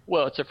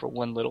 Well, except for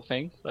one little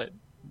thing, but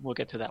we'll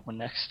get to that one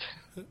next.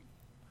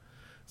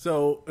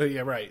 So,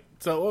 yeah, right.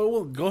 So,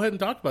 we'll go ahead and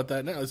talk about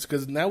that now. It's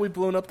because now we've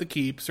blown up the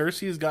keep.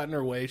 Cersei has gotten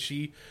her way.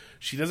 She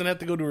doesn't have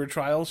to go to her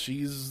trial.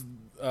 She's,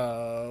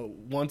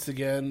 once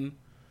again,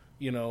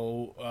 you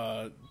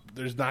know,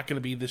 there's not going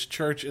to be this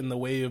church in the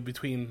way of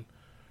between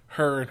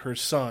her and her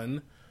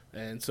son.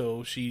 And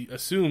so she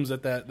assumes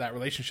that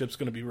relationship's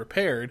going to be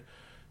repaired.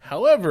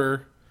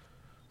 However,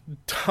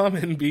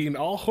 Tommen, being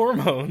all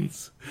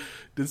hormones,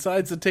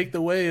 decides to take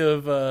the way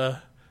of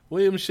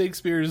William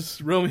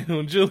Shakespeare's Romeo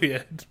and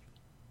Juliet.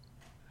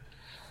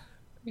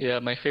 Yeah,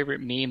 my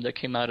favorite meme that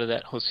came out of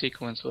that whole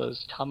sequence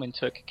was Tommen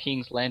took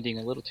King's Landing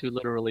a little too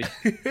literally.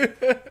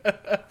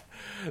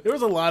 There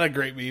was a lot of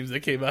great memes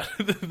that came out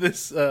of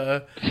this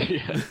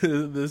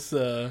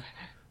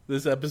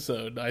this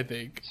episode, I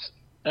think.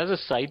 As a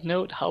side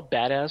note, how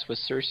badass was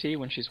Cersei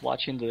when she's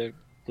watching the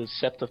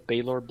Sept of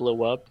Baelor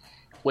blow up,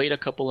 wait a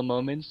couple of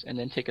moments, and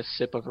then take a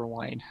sip of her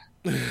wine?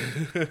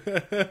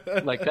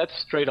 Like, that's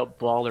straight up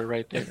baller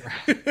right there.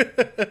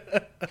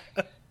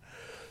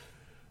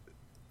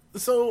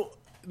 So,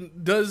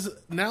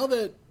 now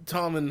that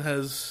Tommen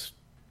has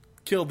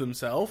killed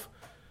himself,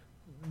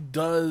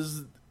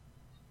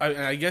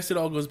 I guess it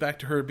all goes back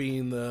to her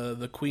being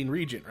the Queen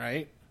Regent,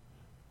 right?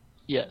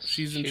 Yes.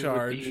 She's in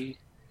charge.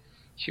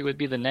 She would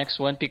be the next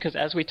one, because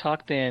as we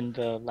talked in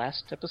the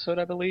last episode,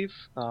 I believe,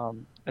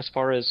 as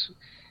far as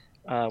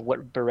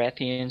what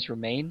Baratheons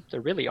remain,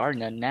 there really are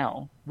none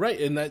now. Right,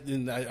 and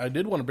I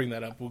did want to bring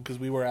that up because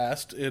we were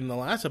asked in the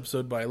last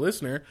episode by a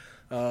listener,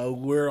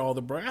 where are all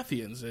the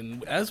Baratheons?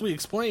 And as we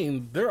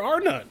explained, there are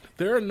none.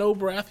 There are no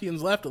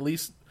Baratheons left, at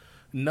least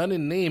none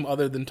in name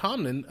other than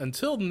Tommen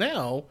until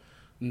now.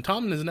 And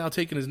Tommen has now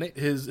taken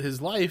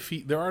his life.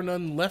 There are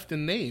none left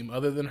in name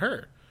other than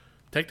her.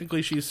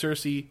 Technically, she's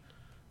Cersei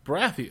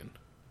Baratheon.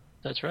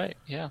 That's right.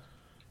 Yeah.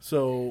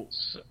 So,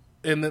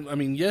 and then, I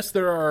mean, yes,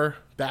 there are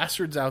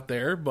bastards out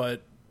there,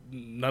 but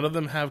none of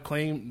them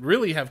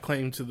really have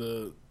claim to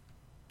the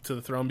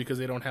throne because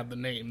they don't have the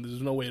name.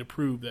 There's no way to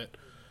prove that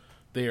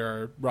they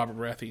are Robert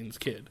Baratheon's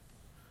kid.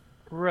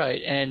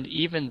 Right, and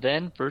even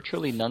then,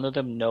 virtually none of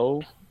them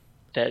know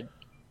that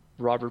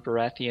Robert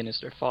Baratheon is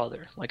their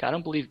father. Like, I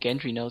don't believe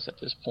Gendry knows at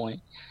this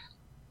point.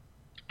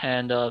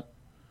 And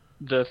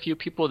the few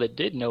people that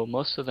did know,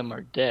 most of them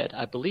are dead.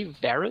 I believe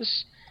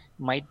Varys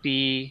might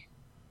be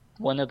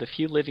one of the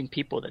few living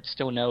people that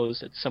still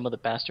knows that some of the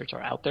bastards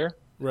are out there.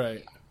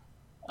 Right.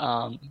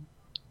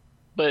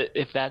 But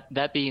if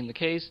that being the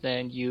case,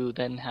 then you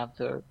then have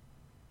the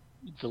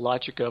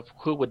logic of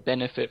who would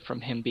benefit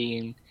from him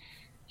being,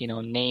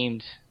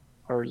 named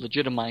or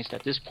legitimized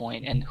at this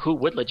point, and who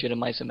would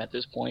legitimize him at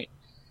this point.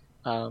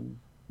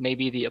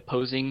 Maybe the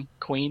opposing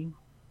queen,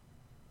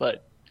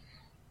 but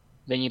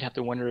then you'd have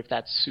to wonder if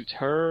that suits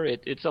her.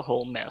 It's a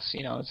whole mess,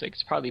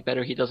 it's probably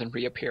better he doesn't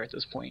reappear at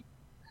this point.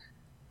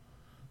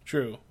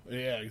 True.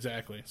 Yeah,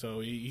 exactly. So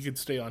he could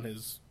stay on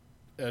his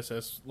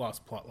SS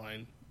Lost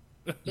plotline.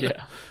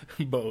 Yeah.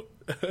 Boat.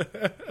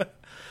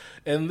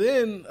 And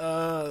then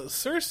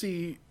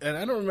Cersei, and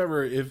I don't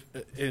remember if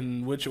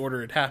in which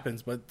order it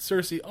happens, but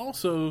Cersei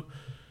also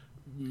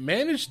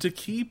managed to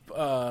keep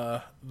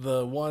the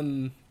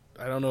one,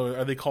 I don't know,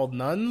 are they called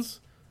nuns?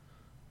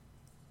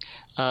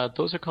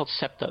 Those are called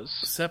septas.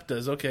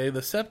 Septas, okay.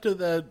 The septa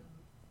that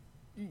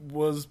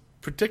was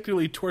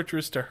particularly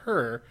torturous to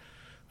her,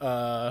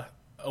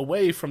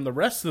 away from the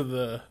rest of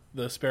the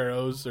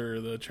sparrows or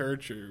the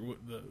church or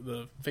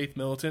the faith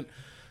militant,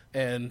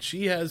 and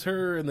she has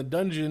her in the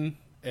dungeon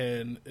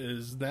and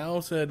is now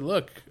said,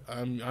 look,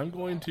 I'm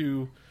going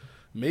to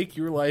make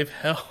your life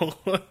hell.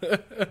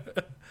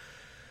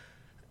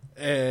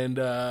 And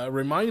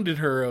reminded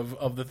her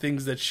of the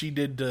things that she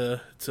did to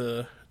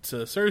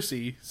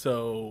Cersei.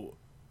 So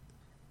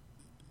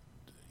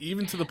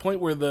even to the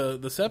point where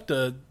the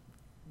septa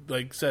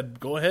said,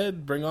 go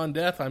ahead, bring on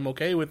death, I'm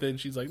okay with it. And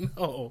she's like,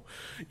 no,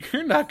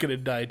 you're not going to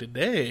die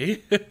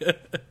today.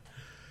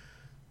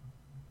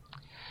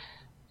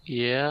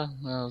 Yeah,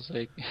 I was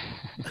like,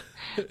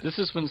 this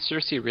is when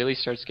Cersei really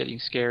starts getting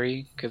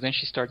scary, because then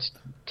she starts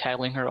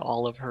telling her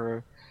all of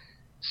her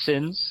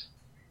sins,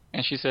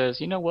 and she says,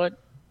 you know what?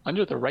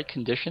 Under the right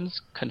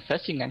conditions,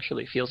 confessing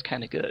actually feels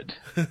kind of good.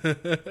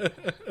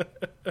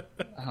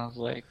 I was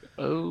like,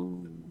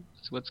 oh,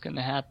 that's what's going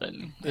to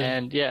happen. Yeah.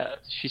 And yeah,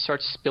 she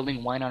starts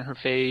spilling wine on her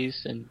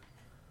face and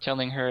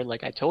telling her,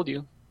 like, I told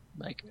you,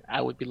 like,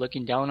 I would be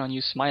looking down on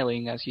you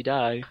smiling as you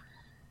die.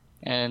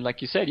 And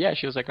like you said, yeah,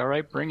 she was like, all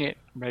right, bring it.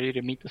 I'm ready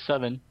to meet the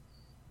seven.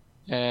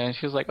 And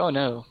she was like, oh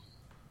no,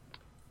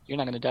 you're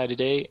not going to die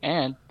today.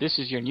 And this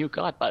is your new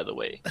god, by the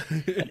way.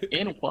 And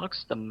in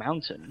walks the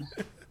mountain.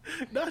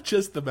 Not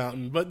just the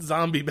mountain, but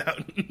Zombie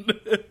Mountain.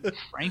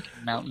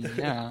 Franken Mountain,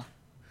 yeah.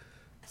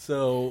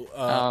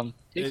 So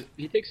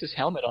he takes his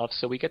helmet off,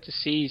 so we get to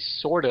see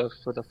sort of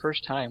for the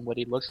first time what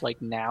he looks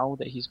like now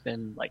that he's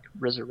been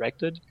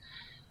resurrected,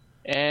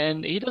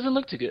 and he doesn't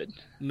look too good.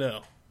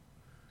 No,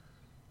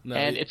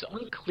 and it's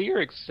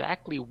unclear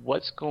exactly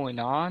what's going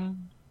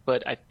on,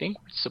 but I think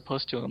we're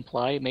supposed to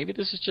imply, maybe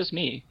this is just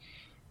me,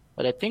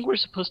 but I think we're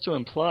supposed to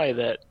imply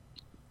that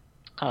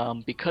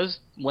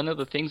because one of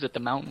the things that the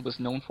Mountain was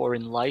known for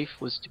in life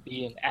was to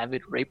be an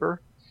avid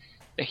raper,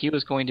 that he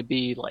was going to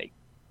be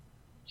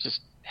just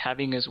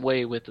having his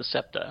way with the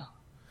septa.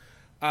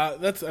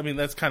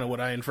 That's kind of what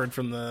I inferred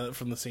from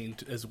the scene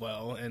as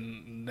well,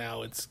 and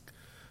now it's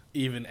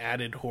even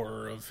added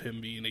horror of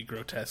him being a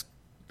grotesque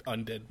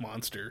undead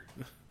monster.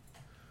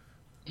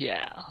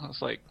 Yeah, I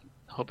was like,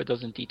 hope it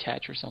doesn't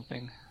detach or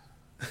something.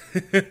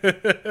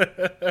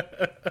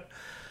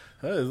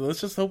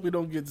 Let's just hope we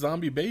don't get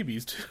zombie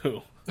babies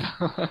too.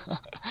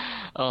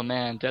 Oh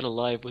man, Dead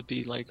Alive would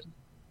be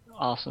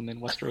awesome in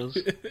Westeros.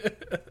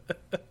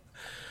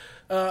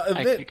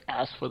 I think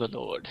ask for the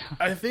Lord.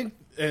 I think,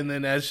 and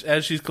then as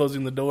she's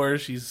closing the door,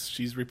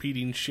 she's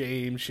repeating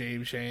shame,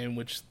 shame, shame,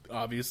 which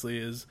obviously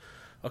is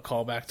a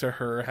callback to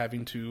her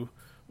having to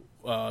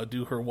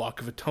do her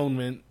walk of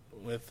atonement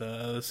with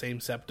the same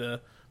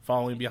septa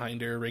following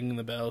behind her, ringing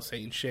the bell,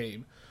 saying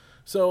shame.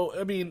 So,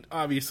 I mean,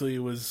 obviously it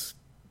was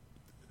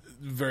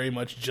very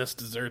much just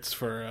desserts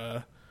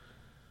for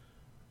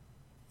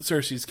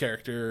Cersei's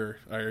character,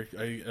 or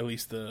at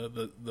least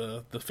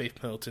the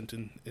faith militant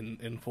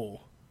in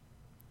full.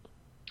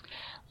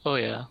 Oh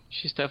yeah,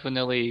 she's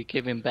definitely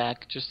giving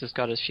back just as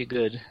good as she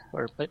could,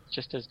 but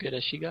just as good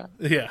as she got.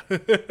 Yeah.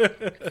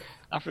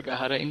 I forgot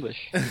how to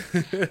English.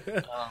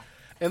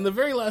 And the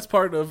very last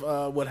part of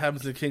what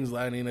happens at King's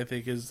Landing, I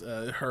think, is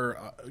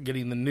her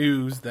getting the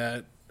news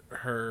that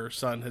her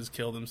son has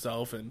killed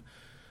himself, and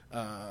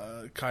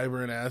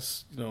Qyburn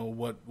asks,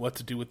 what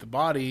to do with the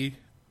body,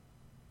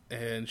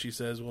 and she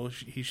says, well,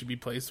 he should be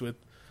placed with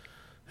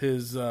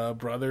his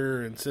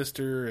brother and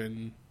sister,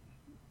 and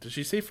does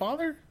she say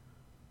father?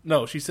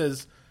 No, she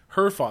says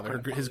her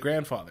father, his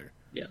grandfather.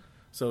 Yeah.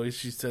 So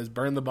she says,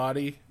 burn the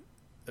body,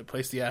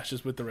 place the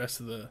ashes with the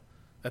rest of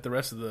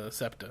the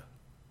septa.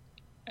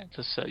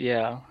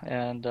 Yeah,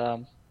 and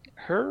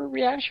her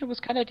reaction was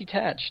kind of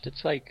detached.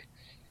 It's like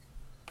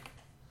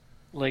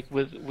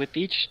with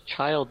each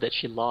child that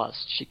she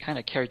lost, she kind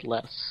of cared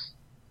less,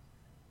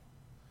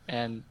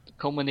 and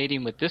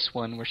culminating with this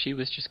one where she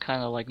was just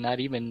kind of like not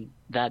even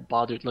that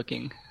bothered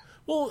looking.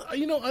 Well, I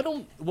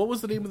don't. What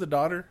was the name of the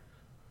daughter?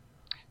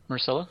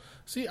 Marcella?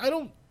 See, I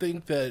don't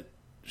think that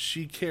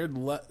she cared.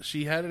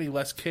 She had any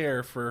less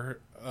care for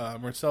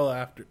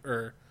Marcella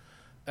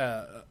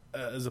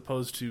as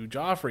opposed to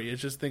Joffrey.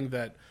 It's just think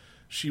that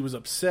she was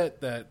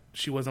upset that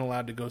she wasn't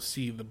allowed to go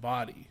see the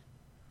body.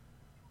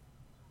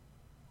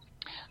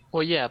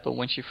 Well, yeah, but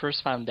when she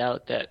first found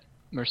out that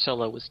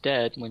Marcella was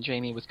dead, when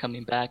Jaime was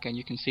coming back, and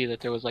you can see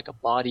that there was like a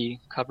body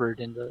covered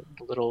in the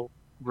little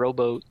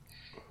rowboat,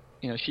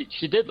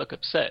 she did look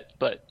upset,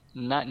 but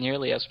not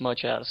nearly as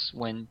much as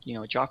when,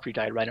 Joffrey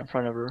died right in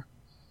front of her.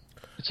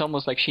 It's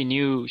almost like she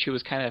knew she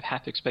was kind of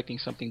half expecting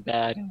something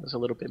bad and was a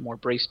little bit more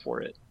braced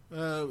for it.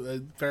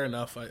 Fair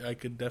enough. I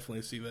could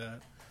definitely see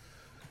that.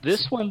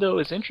 This one, though,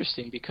 is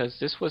interesting because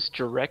this was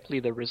directly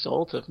the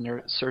result of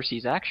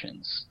Cersei's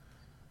actions.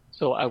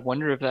 So I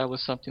wonder if that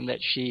was something that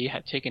she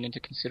had taken into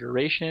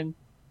consideration,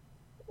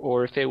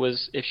 or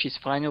if she's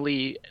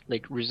finally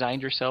like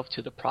resigned herself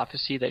to the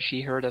prophecy that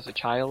she heard as a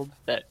child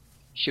that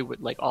she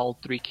would, like, all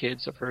 3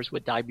 kids of hers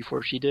would die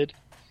before she did.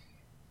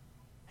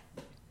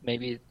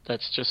 Maybe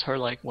that's just her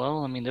like,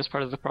 well, I mean, this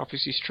part of the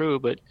prophecy is true,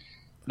 but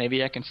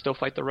maybe I can still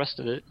fight the rest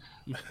of it.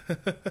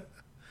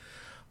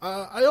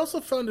 I also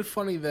found it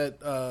funny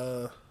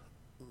that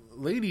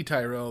Lady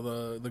Tyrell,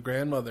 the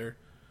grandmother,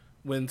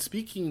 when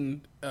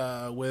speaking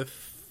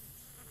with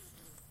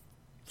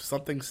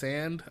something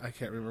Sand, I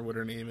can't remember what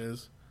her name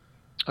is.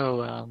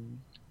 Oh,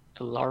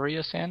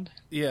 Ilaria Sand?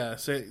 Yeah,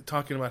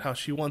 talking about how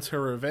she wants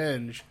her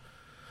revenge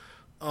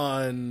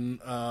on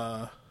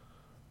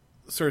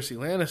Cersei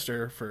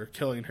Lannister for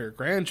killing her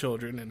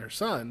grandchildren and her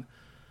son.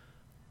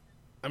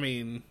 I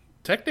mean,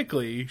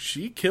 technically,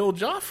 she killed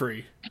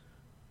Joffrey.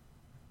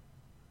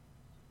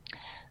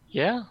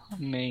 Yeah, I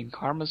mean,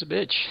 karma's a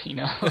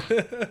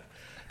bitch,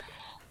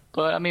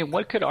 But, I mean,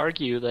 one could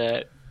argue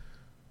that,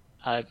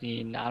 I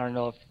don't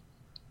know if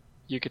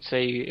you could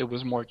say it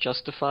was more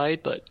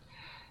justified, but,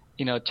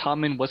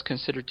 Tommen was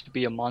considered to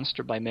be a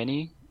monster by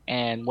many,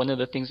 and one of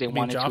the things they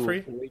wanted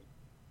Joffrey? to avoid...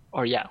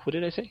 Or, yeah, who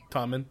did I say?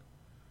 Tommen.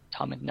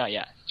 No,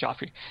 yeah,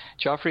 Joffrey.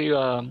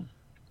 Joffrey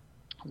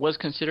was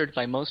considered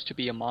by most to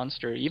be a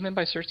monster, even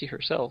by Cersei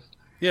herself.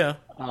 Yeah.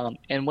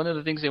 And one of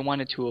the things they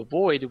wanted to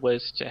avoid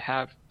was to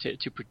have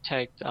to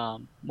protect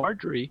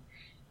Marjorie,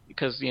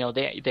 because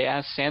they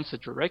asked Sansa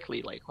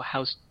directly, like,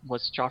 well,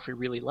 what's Joffrey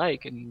really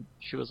like? And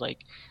she was like,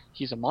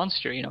 he's a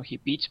monster. He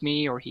beats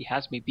me, or he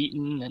has me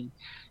beaten, and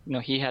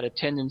he had a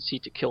tendency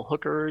to kill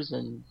hookers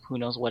and who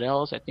knows what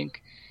else. I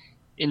think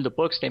in the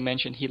books they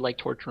mentioned he liked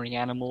torturing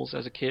animals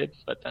as a kid,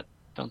 but I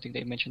don't think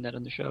they mentioned that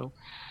in the show.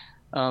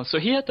 So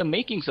he had the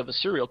makings of a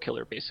serial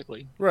killer,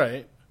 basically.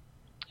 Right.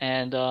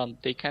 And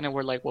they kind of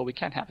were like, well, we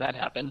can't have that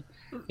happen.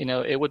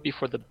 It would be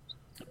for the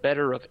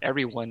better of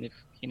everyone if,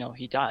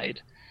 he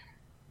died.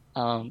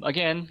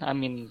 Again, I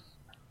mean,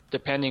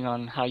 depending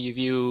on how you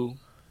view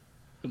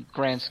the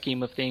grand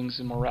scheme of things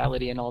and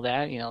morality and all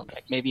that,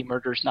 like maybe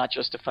murder's not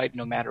justified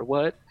no matter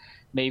what.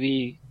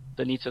 Maybe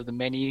the needs of the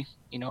many,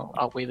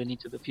 outweigh the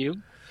needs of the few.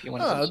 If you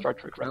want to go the Star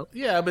Trek route.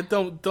 Yeah, but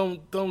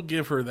don't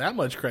give her that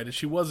much credit.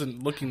 She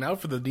wasn't looking out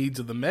for the needs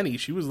of the many.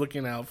 She was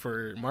looking out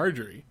for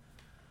Marjorie.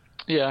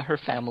 Yeah, her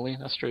family.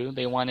 That's true.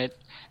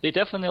 They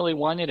definitely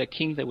wanted a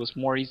king that was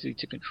more easy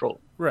to control.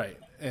 Right,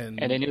 and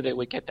they knew they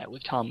would get that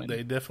with Tommen.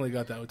 They definitely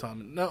got that with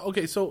Tommen. No,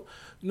 okay, so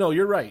no,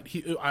 you're right.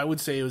 I would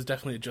say it was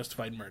definitely a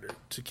justified murder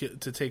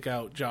to take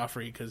out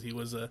Joffrey because he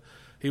was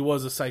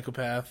a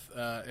psychopath,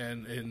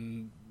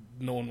 and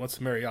no one wants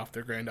to marry off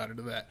their granddaughter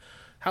to that.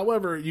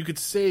 However, you could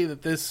say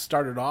that this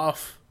started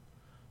off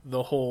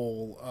the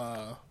whole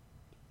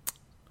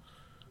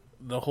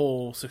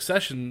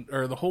succession,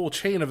 or the whole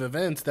chain of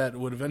events that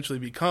would eventually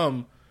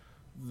become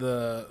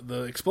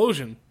the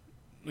explosion,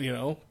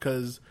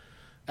 because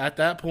at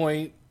that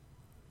point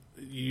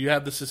you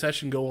have the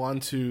succession go on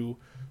to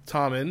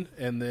Tommen,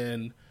 and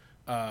then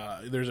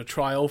there's a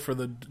trial for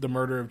the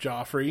murder of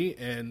Joffrey,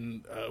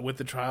 and with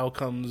the trial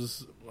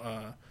comes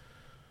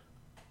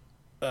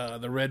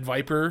the Red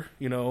Viper,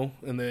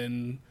 and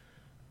then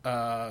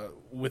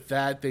with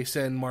that they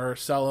send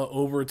Marcella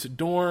over to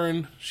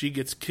Dorne. She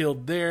gets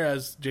killed there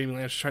as Jaime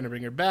Lannister's trying to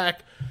bring her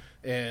back,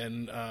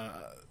 and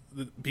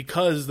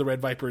because the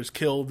Red Viper is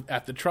killed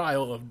at the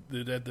trial of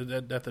the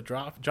death of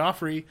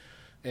Joffrey,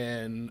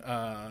 and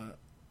and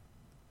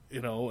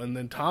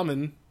then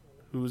Tommen,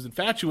 who's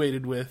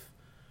infatuated with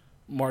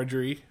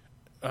Marjorie,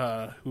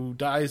 who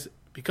dies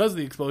because of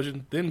the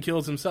explosion, then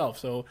kills himself.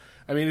 So,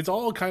 I mean, it's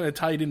all kind of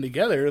tied in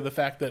together, the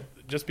fact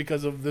that just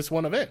because of this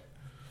one event.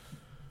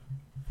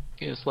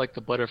 It's like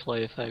the butterfly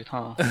effect,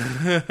 huh?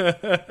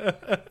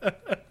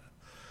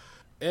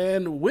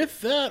 And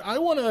with that, I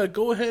want to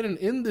go ahead and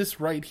end this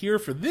right here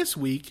for this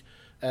week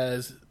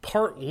as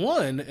part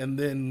 1, and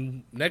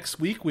then next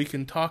week we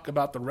can talk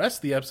about the rest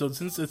of the episode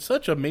since it's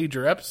such a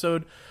major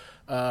episode.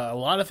 A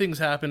lot of things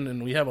happened,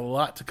 and we have a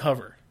lot to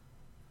cover.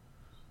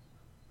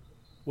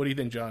 What do you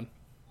think, John?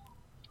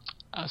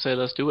 I say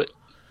let's do it.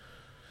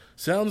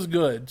 Sounds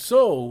good.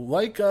 So,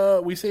 like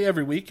we say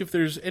every week, if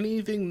there's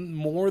anything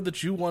more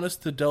that you want us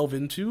to delve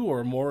into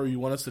or more you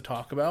want us to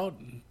talk about,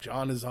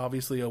 John is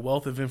obviously a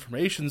wealth of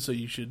information, so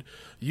you should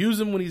use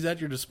him when he's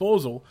at your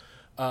disposal.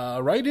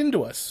 Write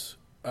into us.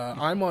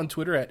 I'm on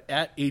Twitter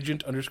at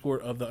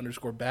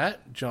agent_of_the_bat.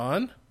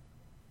 John?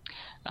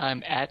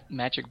 I'm at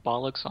Magic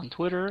Bollocks on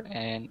Twitter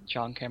and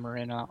John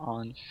Camarena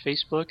on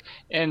Facebook.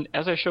 And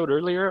as I showed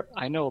earlier,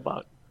 I know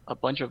about a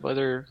bunch of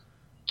other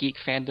geek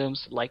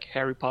fandoms like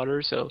Harry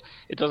Potter, so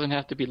it doesn't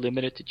have to be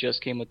limited to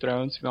just Game of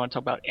Thrones. If you want to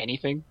talk about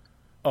anything.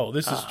 Oh,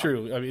 this is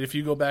true. I mean, if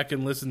you go back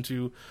and listen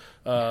to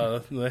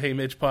the Hey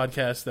Mitch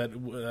podcast that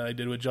I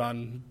did with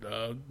John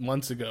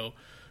months ago,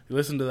 you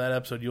listen to that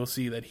episode, you'll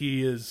see that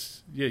he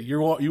is,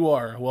 you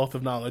are a wealth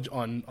of knowledge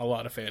on a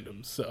lot of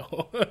fandoms.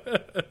 So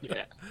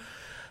yeah.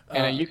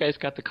 And you guys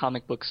got the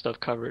comic book stuff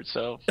covered,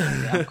 so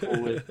yeah, I'm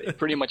cool with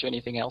pretty much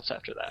anything else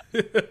after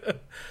that.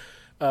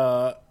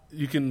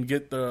 You can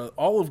get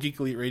all of Geek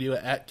Elite Radio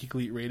at Geek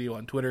Elite Radio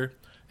on Twitter,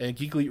 and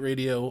Geek Elite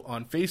Radio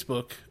on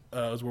Facebook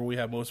is where we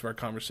have most of our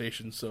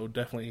conversations, so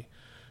definitely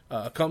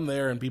come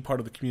there and be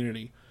part of the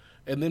community.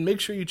 And then make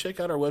sure you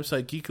check out our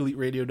website,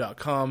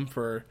 geekeliteradio.com,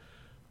 for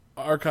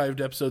archived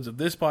episodes of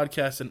this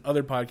podcast and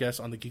other podcasts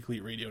on the Geek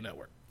Elite Radio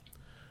Network.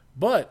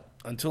 But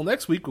until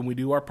next week, when we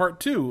do our part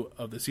 2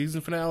 of the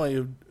season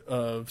finale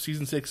of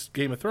Season 6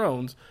 Game of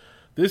Thrones,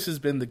 this has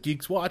been the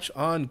Geeks Watch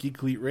on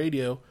Geek Elite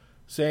Radio,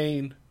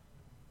 saying,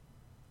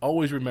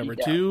 always remember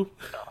to...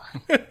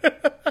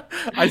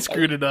 I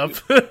screwed it up.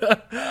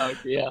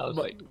 Yeah, I was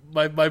like...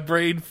 My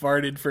brain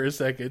farted for a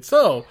second.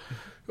 So,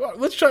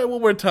 let's try it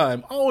one more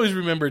time. Always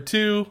remember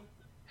to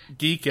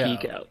geek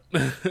out.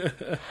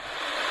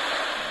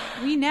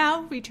 We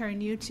now return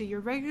you to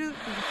your regular...